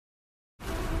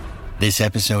This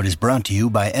episode is brought to you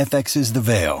by FX's The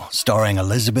Veil, starring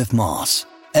Elizabeth Moss.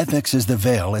 FX's The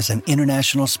Veil is an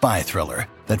international spy thriller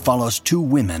that follows two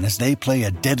women as they play a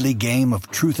deadly game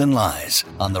of truth and lies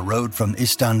on the road from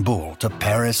Istanbul to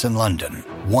Paris and London.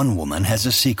 One woman has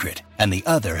a secret, and the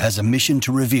other has a mission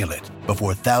to reveal it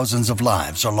before thousands of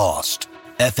lives are lost.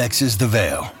 FX's The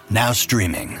Veil, now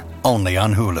streaming, only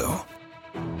on Hulu.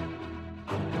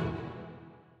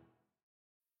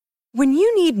 When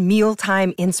you need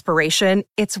mealtime inspiration,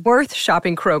 it's worth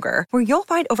shopping Kroger, where you'll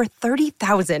find over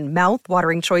 30,000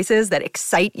 mouth-watering choices that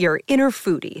excite your inner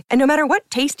foodie. And no matter what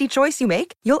tasty choice you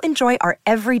make, you'll enjoy our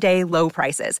everyday low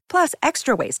prices, plus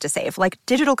extra ways to save, like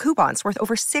digital coupons worth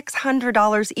over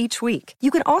 $600 each week. You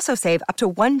can also save up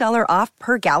to $1 off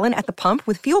per gallon at the pump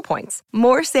with fuel points.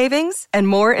 More savings and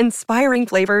more inspiring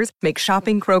flavors make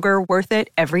shopping Kroger worth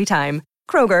it every time.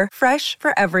 Kroger, fresh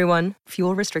for everyone.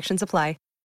 Fuel restrictions apply.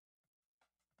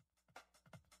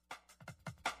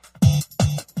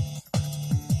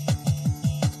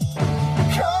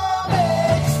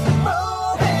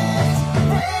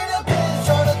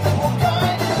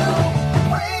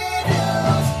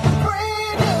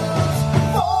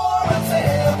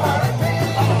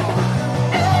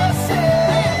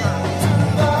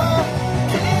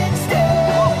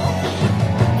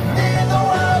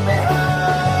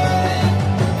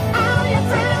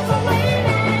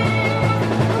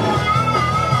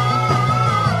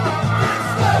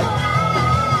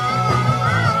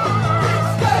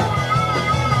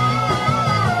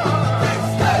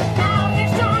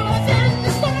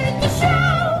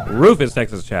 Rufus,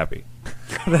 Texas Chappie.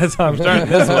 That's how I'm starting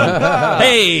this one.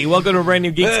 Hey, welcome to a brand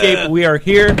new Geekscape. We are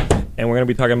here, and we're going to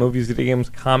be talking movies, video games,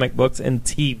 comic books, and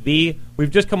TV.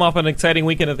 We've just come off an exciting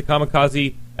weekend at the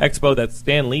Kamikaze Expo. That's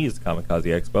Stan Lee's Kamikaze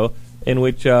Expo, in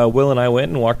which Will and I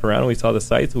went and walked around, and we saw the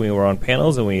sites, and we were on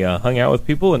panels, and we hung out with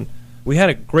people, and we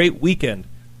had a great weekend.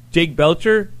 Jake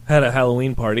Belcher had a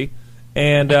Halloween party,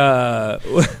 and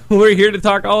we're here to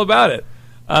talk all about it.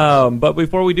 But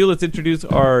before we do, let's introduce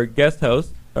our guest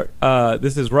host.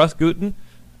 This is Russ Gutin,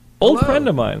 old friend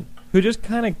of mine, who just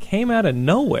kind of came out of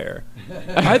nowhere.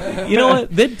 You know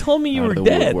what? They told me you were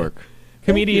dead. Woodwork.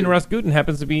 Comedian Russ Gutin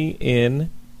happens to be in,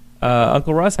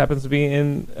 Uncle Russ happens to be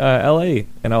in L.A.,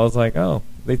 and I was like, oh,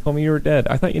 they told me you were dead.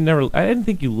 I didn't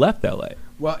think you left L.A.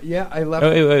 Well, yeah, I left. Oh,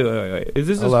 wait. Is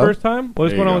this his first time?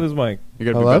 What's going on with his mic?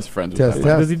 You're going to be best friends with him. Test.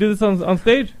 Does he do this on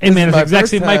stage? Hey, man, it's the exact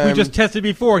first same mic we time. just tested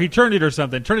before. He turned it or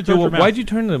something. Turn it to your mouth. Why'd you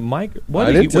turn the mic? What I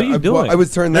are didn't you doing? I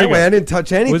was turned There that you way. go. I didn't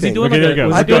touch anything. Was he doing Okay, there you go.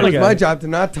 was I he doing thought it was like my a- job to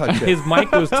not touch it. His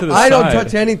mic was to the I side. don't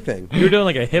touch anything. You were doing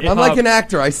like a hip hop. I'm like an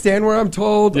actor. I stand where I'm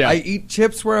told. Yeah. I eat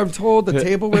chips where I'm told. The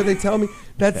table where they tell me.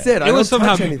 That's it. I don't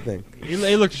touch anything. He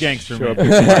looked gangster, man.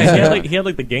 he had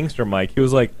like the gangster mic. He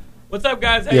was like, "What's up,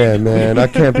 guys?" Hey. Yeah, man. I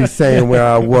can't be saying where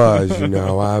I was.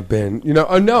 I've been.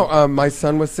 My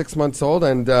son was 6 months old,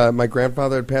 and my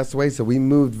grandfather had passed away, so we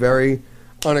moved very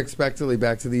unexpectedly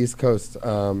back to the East Coast.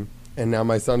 And now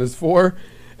my son is 4,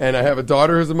 and I have a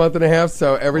daughter who's a month and a half,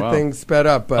 so everything's sped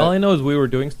up. But All I know is we were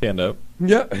doing stand-up,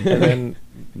 yeah, and then,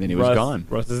 And then he was gone.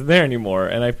 Russ isn't there anymore,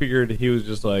 and I figured he was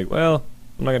just like, well,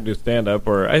 I'm not going to do stand-up,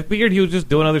 or I figured he was just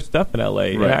doing other stuff in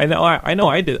L.A. Right. And I know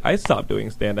I did. I stopped doing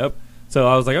stand-up, so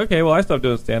I was like, okay, well, I stopped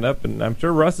doing stand-up, and I'm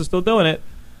sure Russ is still doing it.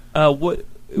 What?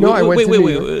 No, I went to New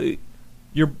York.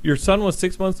 Wait. Your son was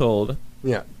 6 months old.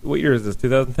 yeah, What year is this?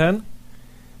 2010?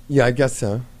 yeah. I guess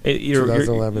so.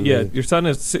 2011, Yeah, maybe. your son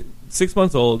is 6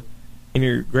 months old, and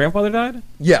your grandfather died?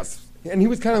 Yes, and he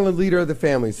was kind of the leader of the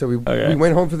family, so we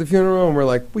went home for the funeral, and we're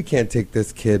like, we can't take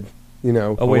this kid,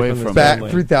 Away from his back family.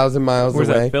 3,000 miles Where's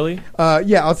away. that, Philly?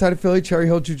 Yeah, outside of Philly, Cherry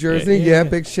Hill, New Jersey. Yeah.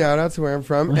 Big shout out to where I'm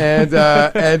from,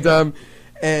 and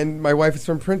and my wife is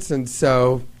from Princeton.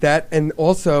 So that, and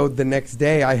also the next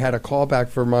day I had a call back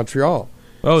for Montreal.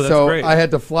 Oh, that's so great. I had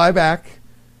to fly back,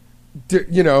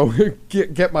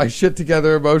 get my shit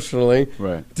together emotionally,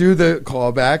 Right. do the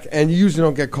call back, and you usually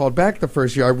don't get called back the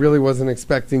first year. I really wasn't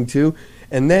expecting to.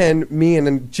 And then me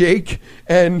and Jake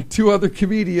and 2 other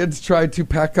comedians tried to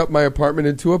pack up my apartment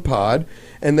into a pod.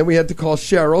 And then we had to call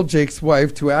Cheryl, Jake's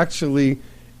wife, to actually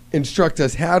instruct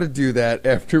us how to do that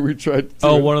after we tried to.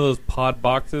 Oh, one of those pod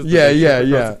boxes? that Yeah, they ship yeah,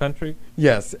 across yeah. the country?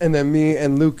 Yes. And then me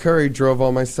and Luke Curry drove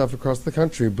all my stuff across the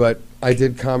country. But I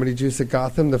did Comedy Juice at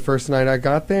Gotham the first night I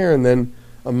got there. And then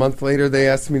a month later, they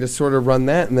asked me to sort of run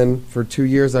that. And then for 2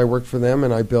 years, I worked for them.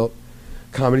 And I built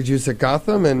Comedy Juice at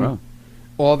Gotham. And Wow.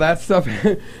 all that stuff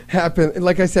happened.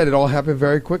 Like I said, it all happened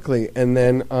very quickly. And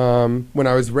then when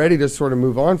I was ready to sort of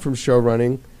move on from show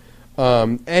running,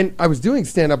 and I was doing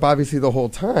stand-up obviously the whole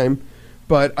time,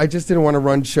 but I just didn't want to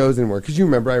run shows anymore. Because you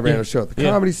remember I ran a show at the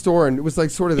Comedy Store, and it was like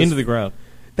sort of this, Into the ground.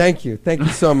 Thank you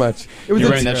so much. It was You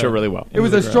ran that show really well. It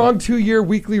was a strong 2-year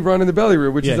weekly run in the Belly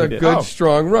Room, which is a good,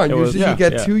 strong run. Usually you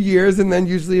get 2 years, and then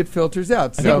usually it filters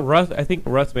out. I think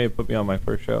Russ may have put me on my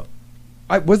first show.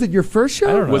 Was it your first show?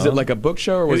 I don't know. Was it like a book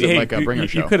show or was it like a bringer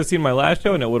show? You could have seen my last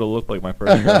show, and it would have looked like my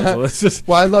first show. So let's just.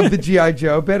 Well, I love the G.I.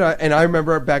 Joe bit, and I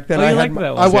remember back then I had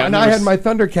I had my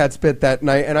Thundercats bit that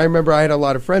night, and I remember I had a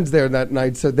lot of friends there that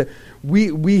night, so that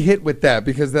we hit with that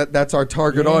because that's our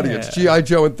target audience, G.I.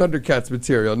 Joe and Thundercats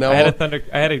material. Now I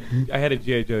had a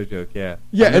G.I. Joe joke, yeah.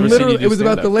 Yeah, and literally it was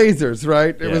about the lasers,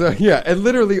 right? It was and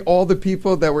literally all the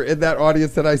people that were in that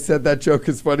audience that I said that joke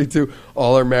is funny to,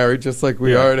 all are married just like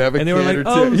we are and have a kid. And they were like,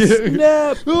 oh,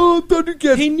 snap! Oh,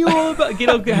 Thundercats! He knew all about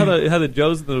how the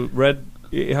Joes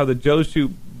how the Joes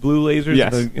shoot blue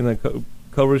lasers and the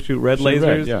Cobras shoot red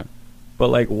lasers. But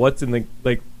like, what's in the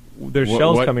there's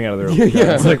shells coming out of their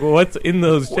It's like, what's in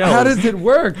those shells? How does it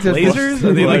work? Lasers?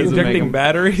 Are they like injecting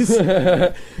batteries?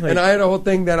 And I had a whole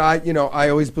thing that I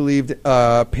always believed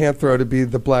Panthro to be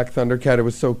the Black Thundercat. It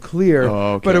was so clear,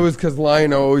 but it was because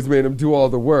Lion-O always made him do all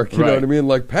the work. You know what I mean?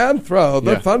 Like, Panthro,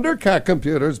 the Thundercat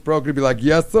computer's broken. To be like,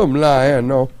 yes, I'm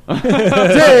Lion-O.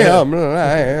 Damn,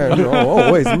 Lion-O,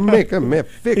 always making me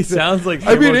fix it. He sounds like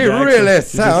Samuel Jackson. He really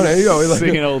sounded, like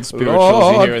singing old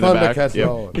spirituals you hear in the back.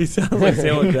 He sounds like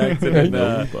Samuel Jackson. He did,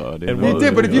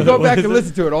 but if you go back and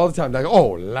listen to it all the time, like, oh,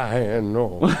 Lion,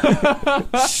 no.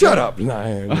 Shut up,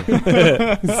 Lion.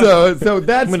 So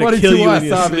that's funny to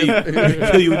us,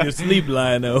 obviously. Kill you in your sleep,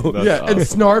 Lion-O. Yeah, and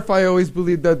Snarf, I always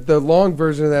believed that the long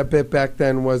version of that bit back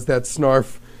then was that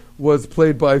Snarf was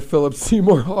played by Philip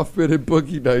Seymour Hoffman in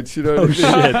Boogie Nights, you know what I mean?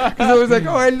 Shit. Because I was like,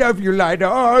 oh, I love you, Lion.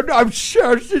 Oh, I'm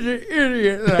such an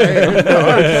idiot,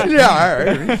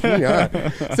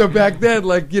 Lion. So back then,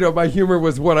 like, you know, my humor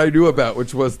was what I knew about,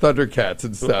 which was Thundercats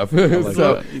and stuff.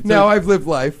 So now I've lived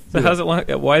life.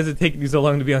 So why is it taking you so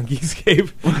long to be on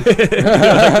Geekscape?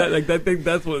 I think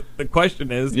that's what the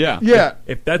question is. Yeah.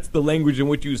 If that's the language in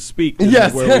which you speak, this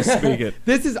is where we speak it.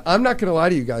 I'm not going to lie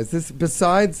to you guys.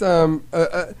 Besides,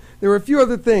 there were a few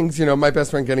other things, you know, my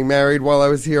best friend getting married while I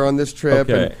was here on this trip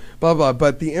and blah, blah.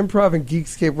 But the Improv and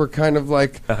Geekscape were kind of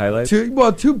like the highlights?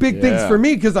 Two big things for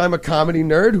me because I'm a comedy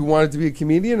nerd who wanted to be a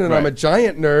comedian and I'm a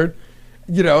giant nerd.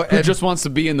 You know, who just wants to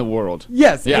be in the world.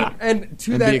 Yes, and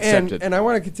to that end, and I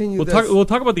want to continue. We'll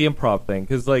talk about the improv thing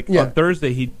because, like, on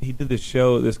Thursday he did this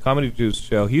show, this Comedy Juice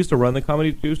show. He used to run the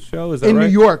Comedy Juice show. Is that right?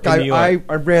 New York. I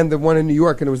ran the one in New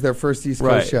York, and it was their first East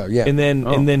Coast show. Yeah, and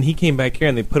then he came back here,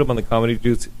 and they put him on the Comedy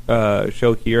Juice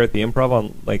show here at the Improv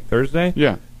on like Thursday.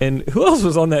 Yeah. And who else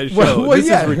was on that show? This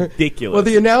is ridiculous. Well,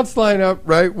 the announced lineup,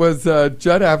 right, was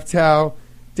Judd Apatow,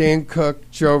 Dane Cook,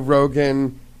 Joe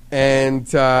Rogan, and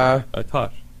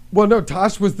Tosh. Well, no,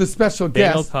 Tosh was the special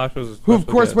guest. Tosh was a special who, of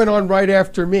course, guest. went on right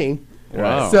after me.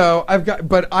 Wow. So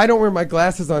but I don't wear my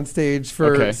glasses on stage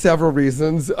for several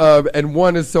reasons, and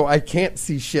one is so I can't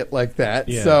see shit like that.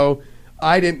 Yeah. So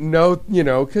I didn't know, you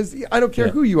know, because I don't care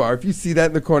who you are. If you see that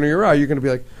in the corner of your eye, you're going to be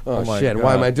like, oh shit,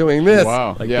 why am I doing this?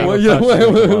 Wow. Like, yeah.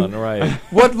 Right.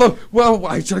 What? Look. Well,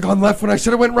 I should have gone left when I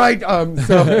should have went right.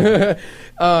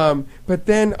 But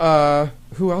then,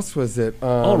 who else was it?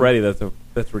 Already, that's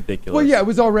ridiculous. Well, yeah, it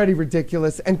was already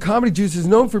ridiculous. And Comedy Juice is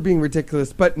known for being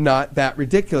ridiculous, but not that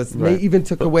ridiculous. Right. They even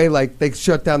took away, like, they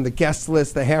shut down the guest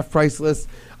list, the half-price list.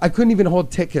 I couldn't even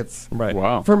hold tickets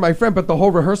for my friend, but the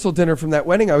whole rehearsal dinner from that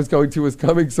wedding I was going to was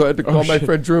coming, so I had to call my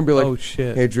friend Drew and be like,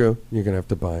 hey, Drew, you're going to have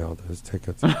to buy all those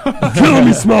tickets. Kill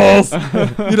me, Smalls!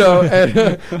 You know,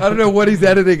 and I don't know what he's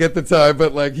editing at the time,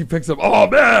 but, like, he picks up, oh,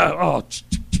 man!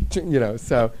 You know,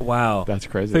 so. Wow. That's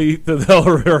crazy. So the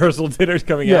whole rehearsal dinner's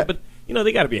coming out, but you know,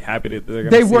 they got to be happy that they're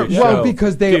going to see the show.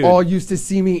 Because they all used to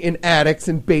see me in attics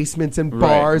and basements and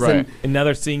bars. Right. And now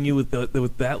they're seeing you with that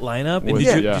lineup. And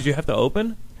did you have to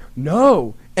open?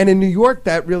 No. And in New York,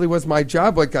 that really was my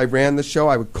job. Like, I ran the show.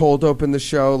 I would cold open the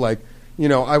show. Like, you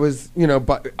know, I was, you know,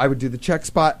 but I would do the check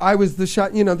spot. I was the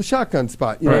the shotgun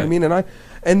spot. You know what I mean?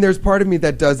 And there's part of me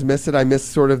that does miss it. I miss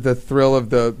sort of the thrill of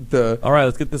the. All right,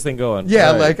 let's get this thing going. Yeah,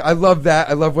 like I love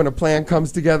that. I love when a plan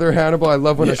comes together, Hannibal. I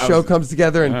love when a show comes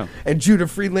together and Judah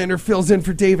Friedlander fills in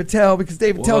for Dave Attell because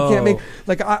Dave Attell can't make.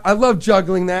 Like I love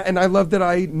juggling that, and I love that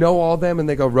I know all them. And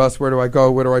they go, Russ, where do I go?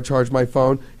 Where do I charge my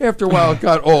phone? After a while, it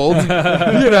got old,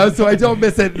 you know. So I don't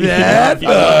miss it that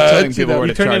much. Telling people where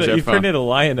to charge their phone. You turned into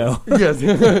Lion-O. Yes.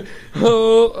 And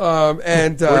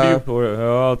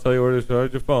I'll tell you where to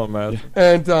charge your phone, man.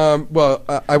 And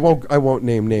I won't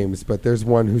name names, but there's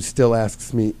one who still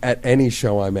asks me at any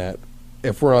show I'm at,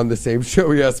 if we're on the same show,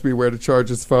 he asks me where to charge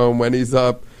his phone when he's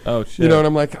up. Oh shit! You know, and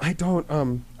I'm like, I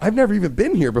I've never even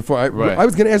been here before. I Right.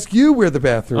 was going to ask you where the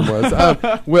bathroom was.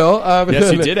 Will.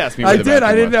 Yes, you did ask me where the bathroom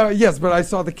I didn't was. know. Yes, but I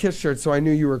saw the Kiss shirt, so I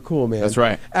knew you were cool, man. That's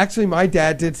right. Actually, my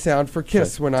dad did sound for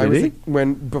Kiss when I Did was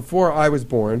he? before I was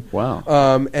born. Wow.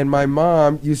 And my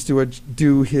mom used to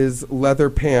do his leather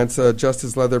pants, adjust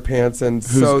his leather pants, and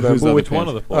sew them. who's Well, other which one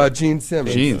pants? of the four? Gene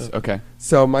Simmons. Jeans. Okay.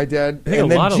 So my dad, I think and a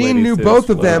then lot of Gene ladies knew did both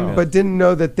his of them, leather but pants. didn't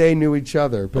know that they knew each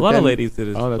other. But A lot then, of ladies did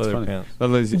his Oh, that's leather funny.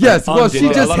 pants. Yes, well, she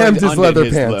Undid- just a lot of hemmed ladies his leather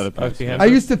undid pants. leather pants. Oh, she hemmed I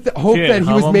used to hope She that didn't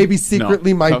he was hum 'em? maybe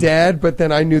secretly my No. dad, but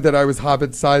then I knew that I was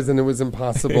Hobbit size and it was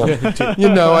impossible. You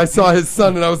know, I saw his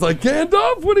son and I was like,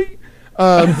 Gandalf, what are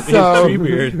you? So, Tree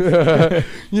beard.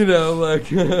 you know,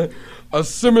 like, a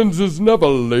Simmons is never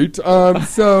late.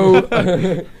 So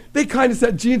they kind of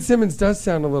said, Gene Simmons does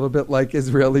sound a little bit like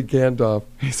Israeli Gandalf.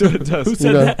 He sort of does. Who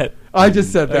said that? I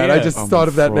just said that. Oh, I yeah. just thought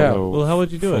of that now. Well, how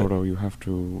would you do it? Frodo, you have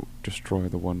to destroy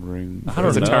the One Ring. I don't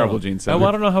It's know. a terrible Gene Simmons.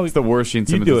 I don't know how It's the worst Gene you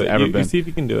Simmons do has it. ever You been. see if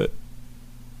you can do it.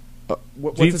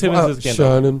 What's Gene it- Simmons is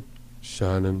Gandalf.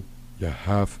 Shannon, you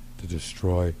have to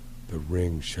destroy the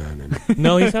ring, Shannon.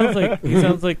 No, he sounds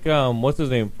like what's his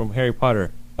name from Harry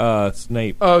Potter?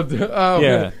 Snape. Oh, Yeah,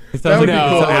 it That sounds would like be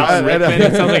cool. Alan I- Rickman.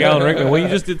 It sounds like Alan Rickman. Well, you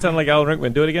just did sound like Alan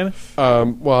Rickman. Do it again.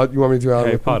 Well, you want me to do Alan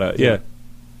Harry Rickman? Potter. Yeah.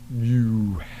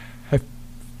 You have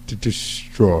to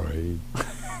destroy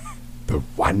the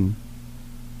One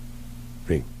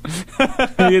Ring.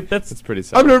 That's That's pretty I'm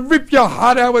sad. gonna rip your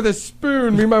heart out with a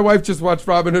spoon. Me and my wife just watched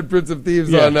Robin Hood, Prince of Thieves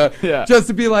Yeah. on, Yeah. just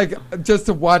to be like, just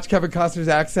to watch Kevin Costner's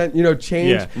accent,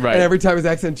 change. Yeah, right. And every time his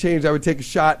accent changed, I would take a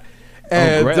shot.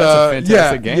 And great. That's a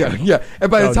fantastic yeah, game. yeah. And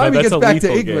by the Oh, time no, he that's gets a back to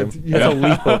lethal England, game. That's a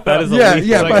lethal. That is a Yeah, lethal.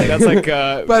 yeah, game. but- That's like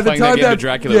by the playing time that game that- of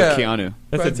Dracula yeah. with Keanu.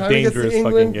 That's by a the time he gets to dangerous fucking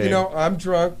England, game. I'm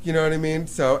drunk. You know what I mean?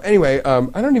 So anyway,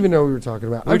 I don't even know what we were talking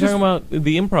about. We were talking about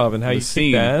the improv and how The you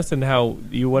scene. kicked ass and how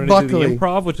you wanted to do Luckily. the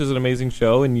improv, which is an amazing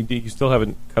show, and you still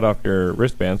haven't cut off your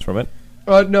wristbands from it.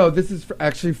 No, this is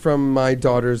actually from my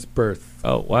daughter's birth.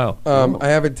 Oh wow, I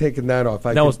haven't taken that off.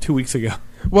 that was 2 weeks ago.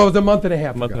 Well, it was a month and a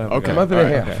half. A month and a ago. half Okay. ago. Month and a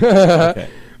All right, half. okay. Okay.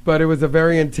 But it was a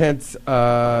very intense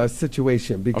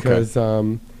situation because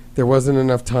there wasn't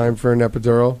enough time for an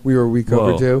epidural. We were a week Whoa.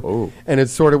 overdue, Oh. and it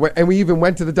sort of went. And we even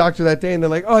went to the doctor that day, and they're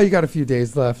like, "Oh, you got a few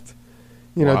days left.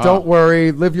 Wow. Don't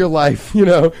worry, live your life,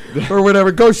 or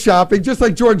whatever. Go shopping, just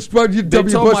like George W. They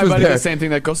Bush told my was buddy there." the same thing.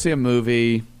 That go see a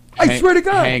movie. I swear to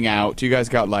God. Hang out. You guys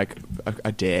got like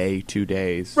a day, 2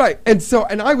 days. Right,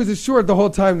 and I was assured the whole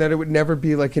time that it would never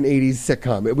be like an '80s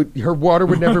sitcom. Her water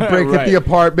would never break at Right, the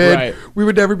apartment. right. We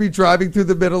would never be driving through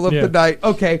the middle of Yeah. the night.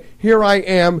 Okay, here I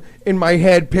am in my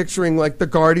head picturing like the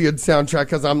Guardian soundtrack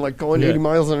because I'm like going Yeah. 80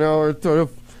 miles an hour, sort of,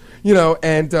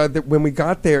 And when we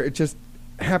got there, it just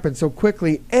happened so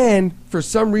quickly. And for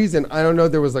some reason, I don't know,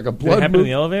 there was like a Did it blood happen in moon.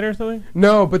 the elevator or something?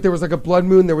 No, but there was like a blood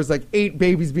moon. There was like 8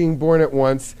 babies being born at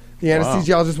once. The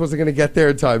anesthesiologist wasn't going to get there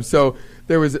in time. So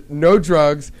there was no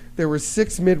drugs. There were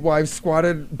 6 midwives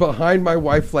squatted behind my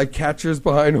wife like catchers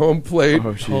behind home plate.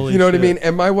 Oh, geez. Holy You know what I shit. mean?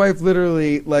 And my wife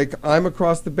literally, like, I'm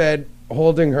across the bed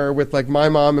holding her with like my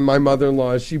mom and my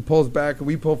mother-in-law. She pulls back and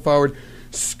we pull forward,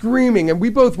 screaming. And we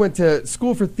both went to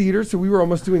school for theater, so we were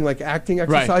almost doing like acting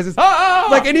exercises.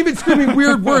 Like, and even screaming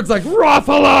weird words like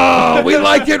Ruffalo. We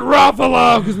like it,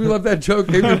 Ruffalo, because we love that joke.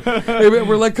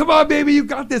 We're like, come on, baby, you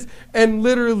got this. And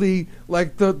literally,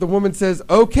 like the woman says,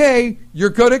 okay, you're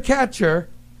gonna catch her.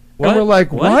 And we're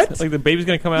like, what? Like the baby's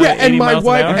gonna come out? Yeah, at 80 and my miles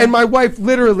wife an hour? and my wife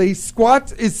literally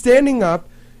squats, is standing up,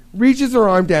 reaches her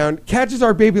arm down, catches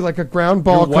our baby like a ground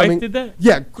ball Your wife coming. did that?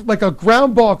 Yeah, like a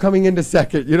ground ball coming into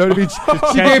second. You know what I mean? She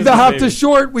Catches gave the the hop baby. to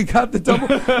short. We got the double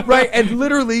right, and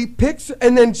literally picks.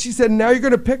 And then she said, "Now you're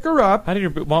going to pick her up." How did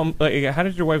your mom? Like, how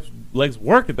did your wife's legs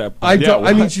work at that point? I don't.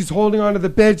 I what? mean, she's holding onto the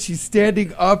bed. She's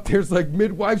standing up. There's like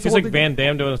midwives. She's holding like Van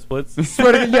Damme doing a splits.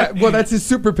 sweating. Yeah, well, that's his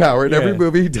superpower. In every Yeah.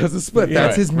 movie, he does a split. Yeah.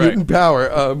 That's his Right, mutant power.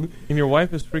 And your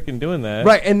wife is freaking doing that.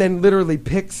 Right, and then literally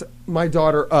picks my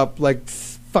daughter up like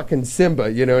fucking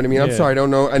Simba. You know what I mean? I'm Yeah. sorry, I don't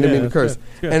know. I didn't mean to that's curse. good.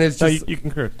 It's good. And it's No, just, you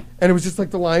can curse. and it was just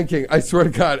like the Lion King. I swear to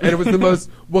God, and it was the most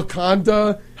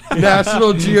Wakanda,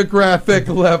 National Geographic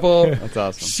level That's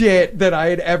awesome. shit that I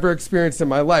had ever experienced in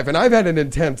my life. And I've had an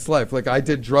intense life. Like I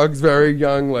did drugs very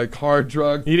young, like hard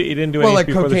drugs. You didn't do Well, any like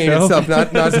before cocaine the show? and stuff,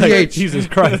 not It's like, TH. Jesus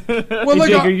Christ. Well, Hey, like,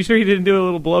 Jake, are you sure you didn't do a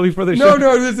little blow before the No, show?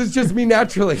 no, this is just me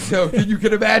naturally. So you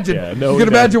can imagine. Yeah, no, you we can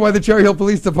imagine why the Cherry Hill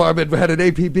Police Department had an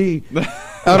APB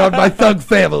out on my thug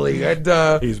family.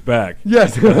 And He's back.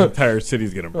 yes. The entire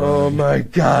city's gonna burn. Oh my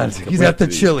God! He's at the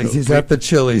Chili's. He's at the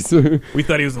Chili's. Oh We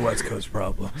thought he was the West Coast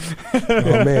problem.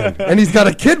 man! And he's got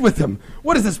a kid with him.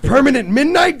 What is this? Permanent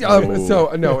midnight?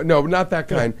 So no, not that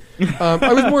kind.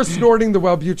 I was more snorting the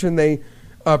Wellbutrin.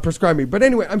 prescribe me. But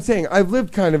anyway, I'm saying I've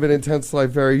lived kind of an intense life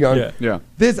very young. Yeah. Yeah.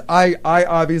 This, I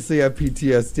obviously have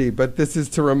PTSD, but this is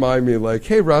to remind me, like,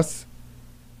 hey, Russ,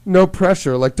 no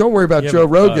pressure. Like, don't worry about Yeah, Joe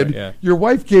but, Rogan. yeah. Your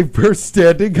wife gave birth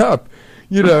standing up.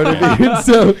 You know what I mean?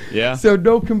 So, Yeah. so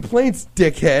no complaints,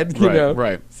 dickhead. You Right, know,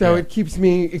 right. So Yeah. it keeps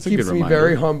me, a good very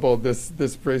reminder. humble. This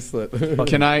bracelet.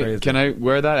 Can I Crazy.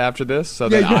 wear that after this so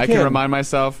Yeah, that you I can can. remind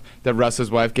myself that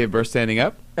Russ's wife gave birth standing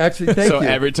up? Actually, thank so you.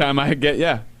 every time I get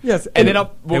Yes, and then we'll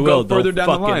Hey, go Will, further don't down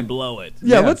the fucking line. blow it.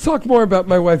 Yeah, Yeah. let's talk more about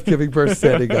my wife giving birth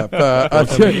standing up.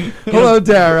 Hello,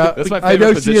 Dara. That's my I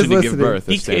know favorite she is position to give listening. birth.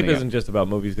 is Geekscape standing up. isn't just about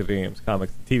movies, video games,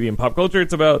 comics, TV, and pop culture.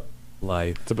 It's about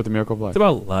life. It's about the miracle of life. It's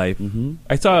about life. Mhm.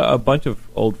 I saw a bunch of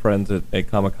old friends at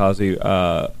Kamikaze.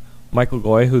 Michael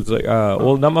Goy, who's like,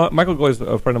 Michael Goy is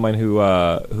a friend of mine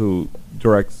who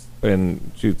directs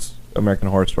and shoots American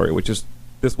Horror Story, which is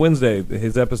this Wednesday.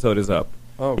 His episode is up.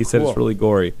 Oh, He said cool. it's really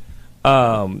gory.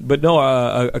 But no,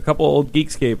 a couple old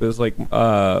Geekscape is like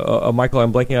Michael.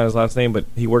 I'm blanking on his last name, but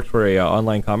he works for a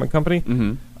online comic company.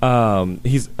 Mm-hmm.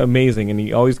 He's amazing, and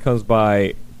he always comes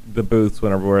by the booths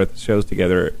whenever we're at the shows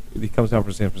together. He comes down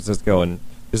from San Francisco, and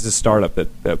there's this startup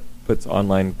that puts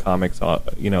online comics on.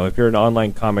 You know, if you're an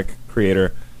online comic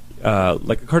creator,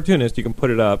 like a cartoonist, you can put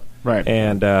it up, Right.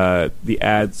 And the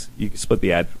ads, you can split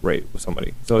the ad rate with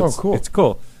somebody. So it's cool. It's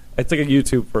cool. It's like a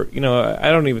YouTube for,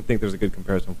 I don't even think there's a good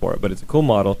comparison for it, but it's a cool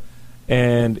model.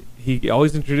 And he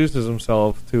always introduces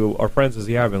himself to our friends as,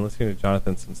 I've been listening to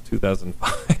Jonathan since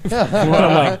 2005. And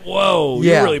I'm like, whoa,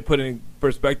 Yeah. you're really putting in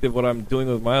perspective what I'm doing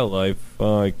with my life.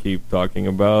 I keep talking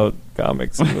about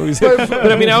comics and movies.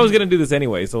 But I mean, I was going to do this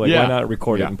anyway, so Yeah. why not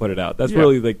record it Yeah. and put it out? That's Yeah.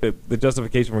 really like the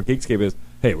justification for Geekscape is,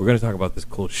 hey, we're going to talk about this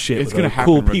cool shit It's with gonna other happen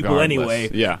cool people regardless. anyway.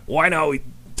 Yeah. Why not we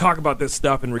talk about this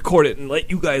stuff and record it and let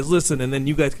you guys listen, and then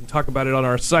you guys can talk about it on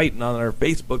our site and on our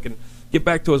Facebook and get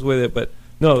back to us with it. But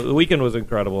no, the weekend was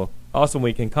incredible. Awesome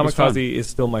weekend. was fun. Kamikaze is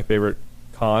still my favorite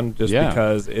con just Yeah.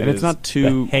 because And it's is not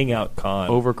too the hangout con.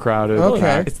 Overcrowded.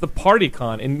 Okay. It's the party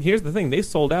con. And here's the thing, they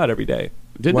sold out every day.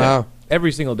 Did Wow.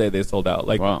 Every single day they sold out.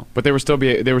 they? Like Wow. But they were still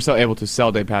able to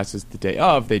sell day passes the day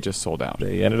of. They just sold out.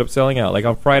 they ended up selling out. Like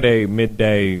on Friday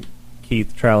midday,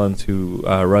 Keith Trallens, who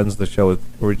runs the show with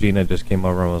Regina, just came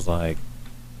over and was like,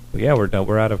 well, yeah, we're done.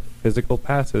 We're out of physical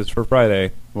passes for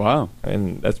Friday. Wow.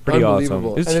 And that's pretty awesome.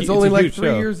 Unbelievable. And it's a only like huge 3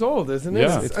 show. years old, isn't it?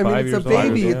 Yeah. It's I mean, 5 it's a years old,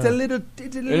 baby. yeah. It's a little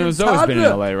And it was always been in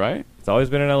toddler. LA, right? It's always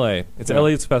been in LA. It's Yeah.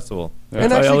 LA's festival. Yeah. And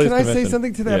It's actually, LA's can I say convention.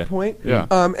 something to that Yeah. point? Yeah.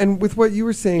 And with what you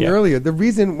were saying Yeah. earlier, the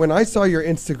reason when I saw your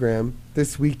Instagram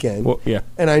this weekend, Well, yeah.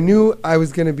 and I knew I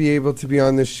was going to be able to be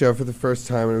on this show for the first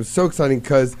time, and it was so exciting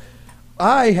because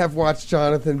I have watched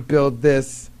Jonathan build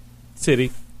this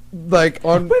City. like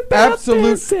on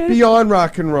absolute beyond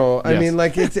rock and roll. I Yes. mean,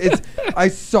 like it's. I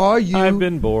saw you. I've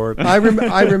been bored. I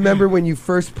remember when you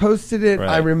first posted it. Right.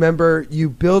 I remember you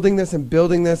building this,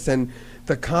 and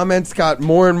the comments got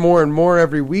more and more and more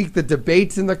every week. The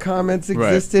debates in the comments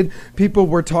Right. existed. People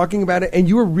were talking about it, and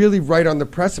you were really right on the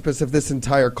precipice of this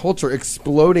entire culture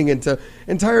exploding into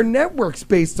entire networks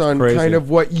based on Crazy. kind of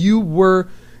what you were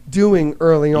doing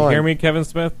early You on. hear me, Kevin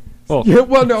Smith? Well, Yeah,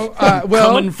 well, no.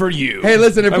 Well, Coming for you. Hey,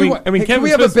 listen. If I we mean- want, I mean, hey, can Kevin we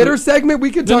have a Smith's bitter the- segment?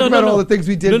 We could No, talk no, about no. all the things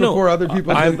we did No, no. before other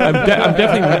people. I'm did.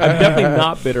 definitely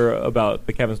not bitter about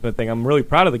the Kevin Smith thing. I'm really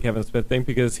proud of the Kevin Smith thing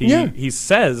because Yeah. he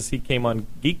says he came on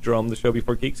Geekdrome, the show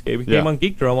before Geekscape. He Yeah. came on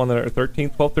Geekdrome on the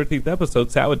 12th, 13th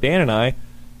episode, sat with Dan and I,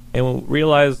 and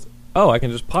realized, I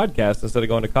can just podcast instead of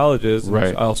going to colleges. and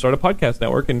Right. I'll start a podcast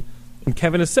network. And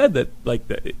Kevin has said that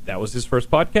that was his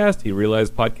first podcast. He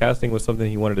realized podcasting was something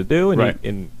he wanted to do, and, Right.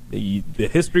 the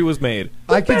history was made.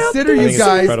 I consider I you think it's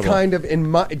guys incredible. kind of in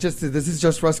my this is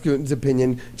just Russ Guten's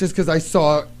opinion, just because I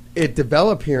saw it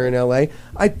develop here in LA.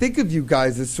 I think of you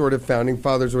guys as sort of founding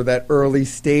fathers or that early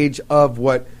stage of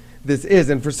what this is.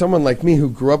 And for someone like me who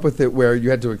grew up with it, where you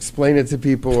had to explain it to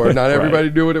people, or not everybody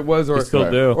knew what it was, or You still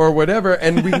do. or whatever,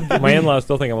 and we My in-laws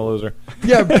still think I'm a loser.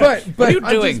 yeah, but are you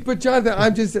I'm doing? but Jonathan,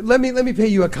 I'm just let me pay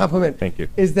you a compliment. Thank you.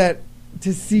 Is that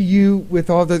to see you with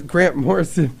all the Grant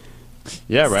Morrison?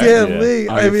 Yeah, right. Stan Yeah. Lee.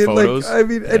 All I your mean, photos.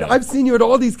 and Yeah. I've seen you at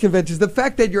all these conventions. The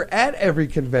fact that you're at every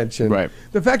convention, Right.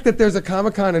 The fact that there's a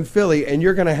Comic-Con in Philly and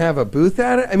you're going to have a booth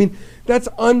at it. I mean, that's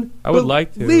I would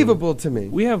like to. unbelievable to me.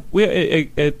 We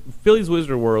at Philly's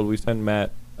Wizard World. We send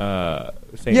Matt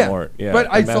St. Yeah, Mort. Yeah, but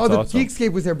I and saw Matt's the awesome.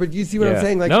 Geekscape was there. But you see what Yeah. I'm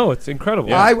saying? Like, no, it's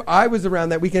incredible. I was around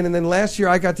that weekend, and then last year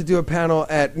I got to do a panel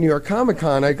at New York Comic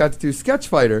Con. I got to do Sketch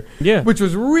Fighter, Yeah. which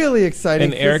was really exciting.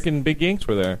 and 'cause- Eric and Big Yanks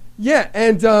were there. yeah,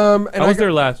 and I was got-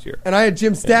 there last year. And I had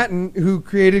Jim Statton, who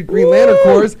created Green Lantern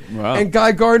Corps, Wow. and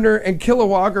Guy Gardner and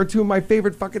Kilowog are two of my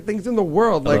favorite fucking things in the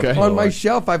world. Like Okay. on my Kilowog.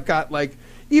 shelf, I've got like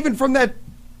even from that,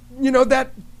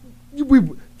 that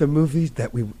the movies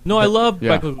that we. No, I love Yeah.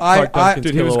 Michael Clark Duncan's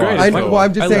Dude, he was Kilowog. great.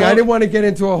 I'm just saying I didn't want to get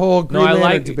into a whole Green I Lantern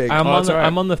liked. debate. I'm Oh, on that's the all right.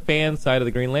 I'm on the fan side of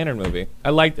the Green Lantern movie.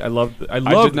 I loved did the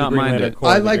not Green mind Lantern it. core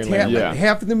I of the liked Green Lantern. Yeah.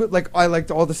 half of them. Like I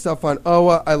liked all the stuff on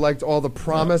Oa. I liked all the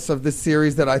promise of this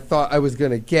series that I thought I was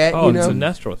going to get. Oh, you know,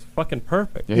 Sinestro was fucking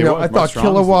perfect. Yeah, you he know, was. I thought Mark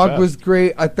Strong was the Kilowog best. was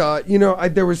great. I thought,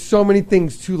 there were so many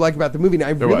things to like about the movie. And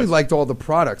I There really was. liked all the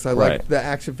products. I liked Right. the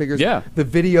action figures. Yeah. The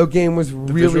video game was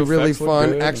really, visual really effects looked fun.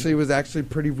 good. Actually, it was actually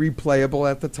pretty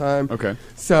replayable at the time. Okay.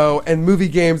 So, and movie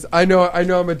games, I know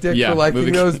I'm a dick Yeah, for liking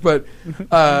movie those, but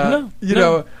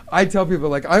No. I tell people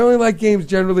like I only like games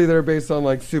generally that are based on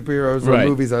like superheroes or Right.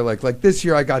 movies I like. Like this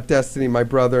year, I got Destiny. My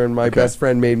brother and my best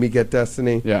friend made me get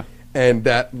Destiny. Yeah. And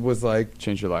that was like,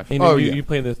 Change your life. And Oh, you, yeah. you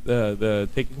play the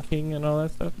Taken King and all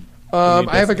that stuff.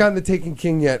 I haven't gotten the Taken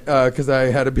King yet because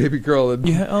I had a baby girl. And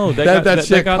Yeah. Oh, that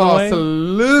shit got in the way? costs a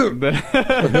loot.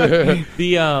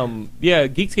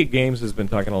 Geekscape Games has been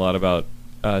talking a lot about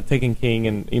Taken King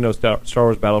and Star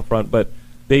Wars Battlefront, but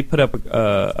they put up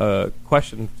a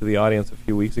question to the audience a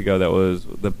few weeks ago that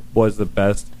was the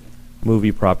best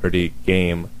movie property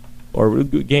game or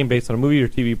game based on a movie or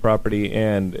TV property,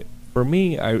 and for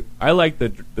me, I like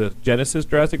the Genesis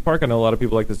Jurassic Park. I know a lot of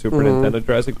people like the Super Nintendo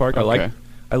Jurassic Park. Okay.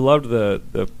 I loved the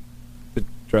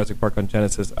Jurassic Park on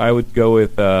Genesis. I would go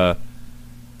with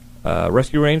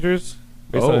Rescue Rangers.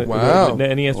 based Oh, on wow. The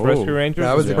NES Oh. Rescue Rangers.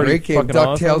 That was a pretty great game. fucking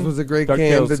DuckTales awesome. was a great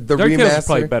game. The DuckTales remaster is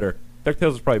probably better.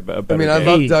 DuckTales is probably a better I mean, I game.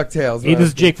 love Hey, DuckTales. Hey, this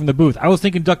is Jake from the booth. I was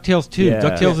thinking DuckTales too. Yeah.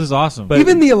 DuckTales is awesome. But-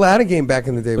 Even the Aladdin game back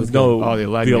in the day was good. No, Oh, the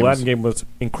Aladdin game was- game was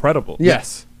incredible.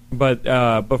 Yes. But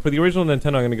for the original Nintendo,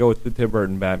 I'm going to go with the Tim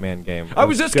Burton Batman game. I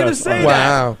was just gonna say on-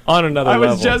 Wow. on another I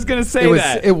level. was just gonna say It was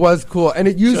that. it was cool, and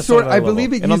it used Just sort. on I another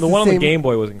believe level. it and used on the one on the same. Game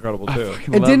Boy was incredible too.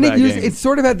 And didn't it use? It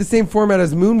sort of had the same format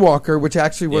as Moonwalker, which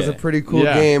actually was Yeah. a pretty cool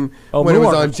Yeah. game Oh, when it was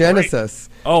Moonwalker's on great. Genesis.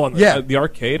 Oh, and Yeah. the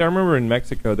arcade. I remember in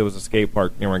Mexico there was a skate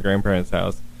park near my grandparents'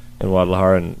 house in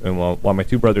Guadalajara, and while my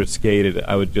two brothers skated,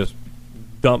 I would just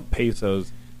dump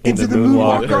pesos Into the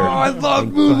Moonwalker. Moonwalker. Oh, I love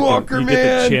And Moonwalker, fucking- You get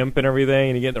man. the chimp and everything,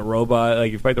 and you get the robot.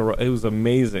 Like you fight the. It was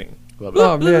amazing.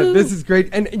 Oh man, this is great.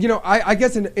 And I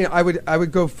guess I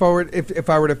would go forward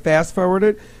if I were to fast forward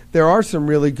it. There are some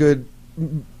really good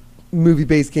movie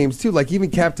based games too. Like even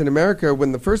Captain America,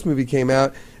 when the first movie came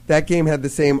out, that game had the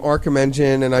same Arkham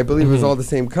engine, and I believe it was all the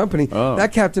same company. Oh.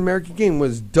 That Captain America game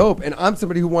was dope, and I'm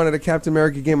somebody who wanted a Captain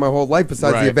America game my whole life,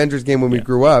 besides Right. the Avengers game when we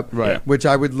grew up, Right. which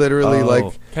I would literally Oh, like.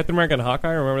 Captain America and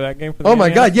Hawkeye. Remember that game? For the Oh my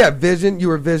NES? God, yeah, Vision. You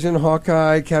were Vision,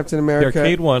 Hawkeye, Captain The America.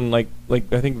 arcade one, like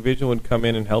I think Vision would come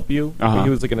in and help you. Uh-huh. He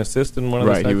was like an assistant in one of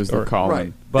Right, the he was the caller.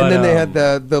 Right, But, and then they um,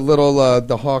 had the little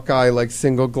the Hawkeye like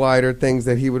single glider things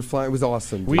that he would fly. It was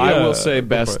awesome. We- I will uh, say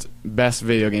go for best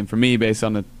video game for me based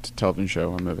on a television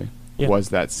show or movie Yeah. was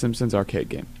that Simpsons arcade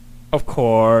game. Of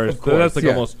course. Of course, That's like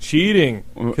yeah. almost cheating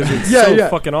because it's Yeah, so yeah.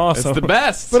 fucking awesome. It's the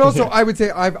best. But also, I would say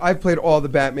I've played all the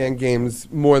Batman games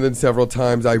more than several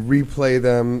times. I replay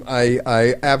them.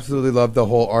 I absolutely love the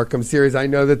whole Arkham series. I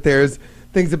know that there's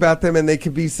things about them and they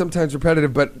can be sometimes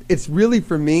repetitive, but it's really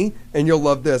for me. And you'll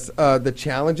love this: the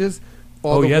challenges.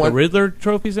 Oh yeah, the Riddler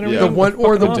trophies and Yeah. everything. The one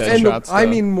or the Fucking awesome. and the, Deadshot I stuff.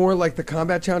 mean more like the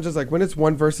combat challenges, like when it's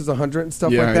 1 versus 100 and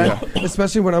stuff Yeah, like that.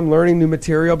 Especially when I'm learning new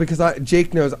material, because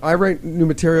Jake knows I write new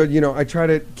material. I try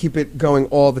to keep it going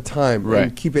all the time Right.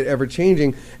 and keep it ever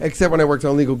changing. Except when I worked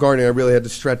on Legal Guardian, I really had to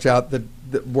stretch out the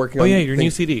working. Oh on yeah, your new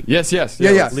things. CD. yes, yes,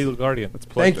 Yeah, yeah. Legal Guardian. Let's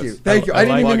plug Thank you, this. thank you. I I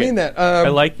didn't like even it. mean that. I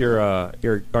like your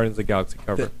Guardians of the Galaxy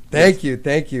cover. Thank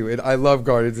you. I love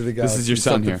Guardians of the Galaxy. This is your It's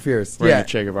son something here. Fierce. Wearing Yeah. a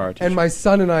Che Guevara t-shirt. And my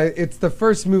son and I, it's the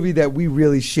first movie that we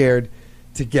really shared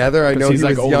together. I know he's he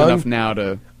like was old young. enough now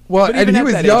to. Well, But and even he at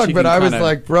was that age, young, he but can I was kinda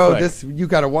like, bro, click. this you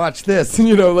got to watch this.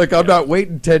 I'm not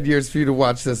waiting 10 years for you to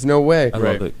watch this. No way.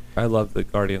 I love the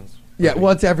Guardians. Yeah,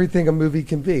 well, it's everything a movie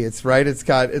can be. It's right. It's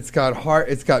got heart.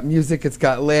 It's got music. It's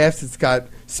got laughs. It's got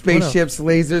spaceships,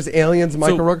 lasers, aliens,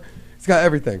 Michael So- Rourke. It's got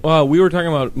everything. Well, we were talking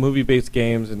about movie-based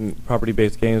games and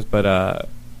property-based games, but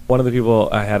one of the people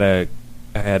I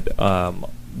had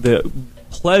the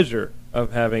pleasure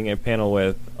of having a panel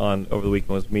with on over the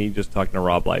weekend was me just talking to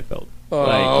Rob Liefeld.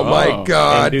 Oh my and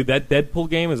God. dude, that Deadpool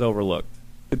game is overlooked.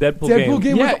 The Deadpool Deadpool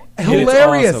game Yeah, was and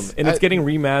hilarious. it's awesome. And it's getting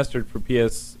remastered for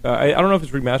PS. I don't know if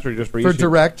it's remastered or just for reissued.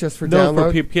 direct, just for No,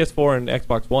 download. for PS4 and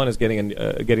Xbox One is getting the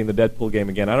Deadpool game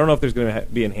again. I don't know if there's going to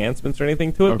be enhancements or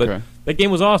anything to it, but Okay. that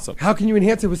game was awesome. How can you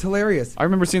enhance it? It was hilarious. I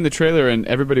remember seeing the trailer and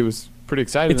everybody was pretty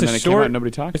excited, It's and a then it came out short. and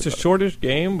nobody talked It's a about it. shortish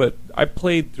game, but I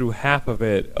played through half of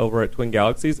it over at Twin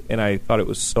Galaxies, and I thought it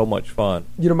was so much fun.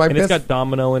 My and it's best got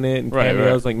Domino in it, and Right,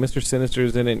 cameos right. like Mr.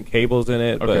 Sinister's in it, and Cable's in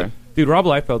it. Okay. Dude, Rob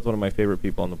Liefeld's one of my favorite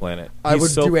people on the planet. I He's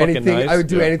would so do fucking anything. nice. I would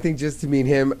do anything just to meet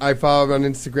him. I follow him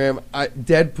on Instagram.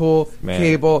 Deadpool, Man.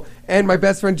 Cable, and my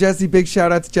best friend Jesse. Big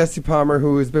shout out to Jesse Palmer,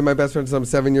 who has been my best friend since I'm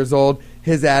 7 years old.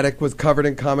 His attic was covered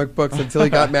in comic books until he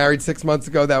got married 6 months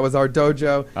ago. That was our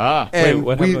dojo. Ah. Wait,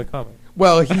 what happened to the comic?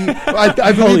 Well, I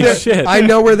believe Holy that- shit. I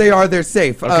know where they are. They're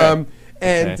safe. Okay.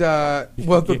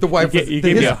 Well, the wife was. You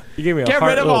gave me a Get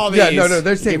heart rid of little- all Yeah, these. no,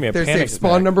 they're Gave safe. me a They're panic safe.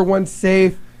 Spawn attack. #1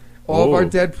 safe. All of our Whoa.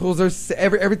 Deadpools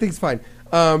are everything's fine.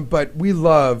 But we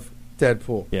love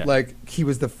Deadpool. Yeah. Like he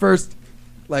was the first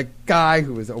guy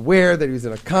who was aware that he was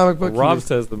in a comic book. He Rob was-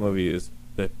 says the movie is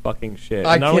the fucking shit.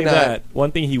 I And not only cannot- that,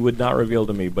 one thing he would not reveal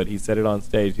to me, but he said it on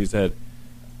stage. He said,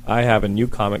 "I have a new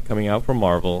comic coming out from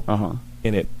Marvel,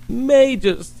 and it may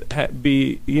just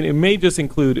it may just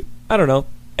include, I don't know,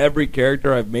 every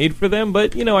character I've made for them,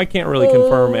 but I can't really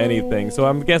confirm anything. So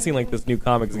I'm guessing like this new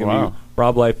comic is going to Wow. be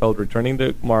Rob Liefeld returning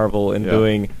to Marvel and Yeah.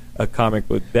 doing a comic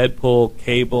with Deadpool,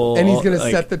 Cable, And he's gonna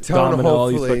like, set the tone, Domino, all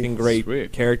these hopefully. fucking great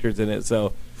Sweet. characters in it.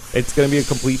 So it's going to be a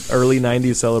complete early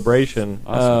 90s celebration.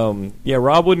 Awesome. Yeah,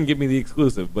 Rob wouldn't give me the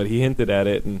exclusive, but he hinted at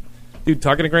it. And dude,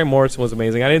 talking to Grant Morrison was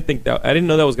amazing. I didn't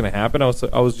know that was going to happen. I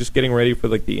was just getting ready for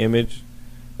like the Image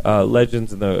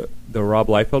Legends and the Rob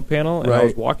Liefeld panel, and I was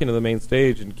Right. walking to the main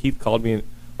stage, and Keith called me,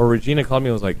 or Regina called me,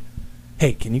 and was like,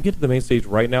 "Hey, can you get to the main stage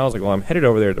right now?" I was like, "Well, I'm headed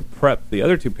over there to prep the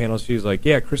other two panels." She's like,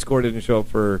 "Yeah, Chris Gore didn't show up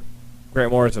for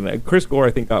Grant Morrison." And Chris Gore,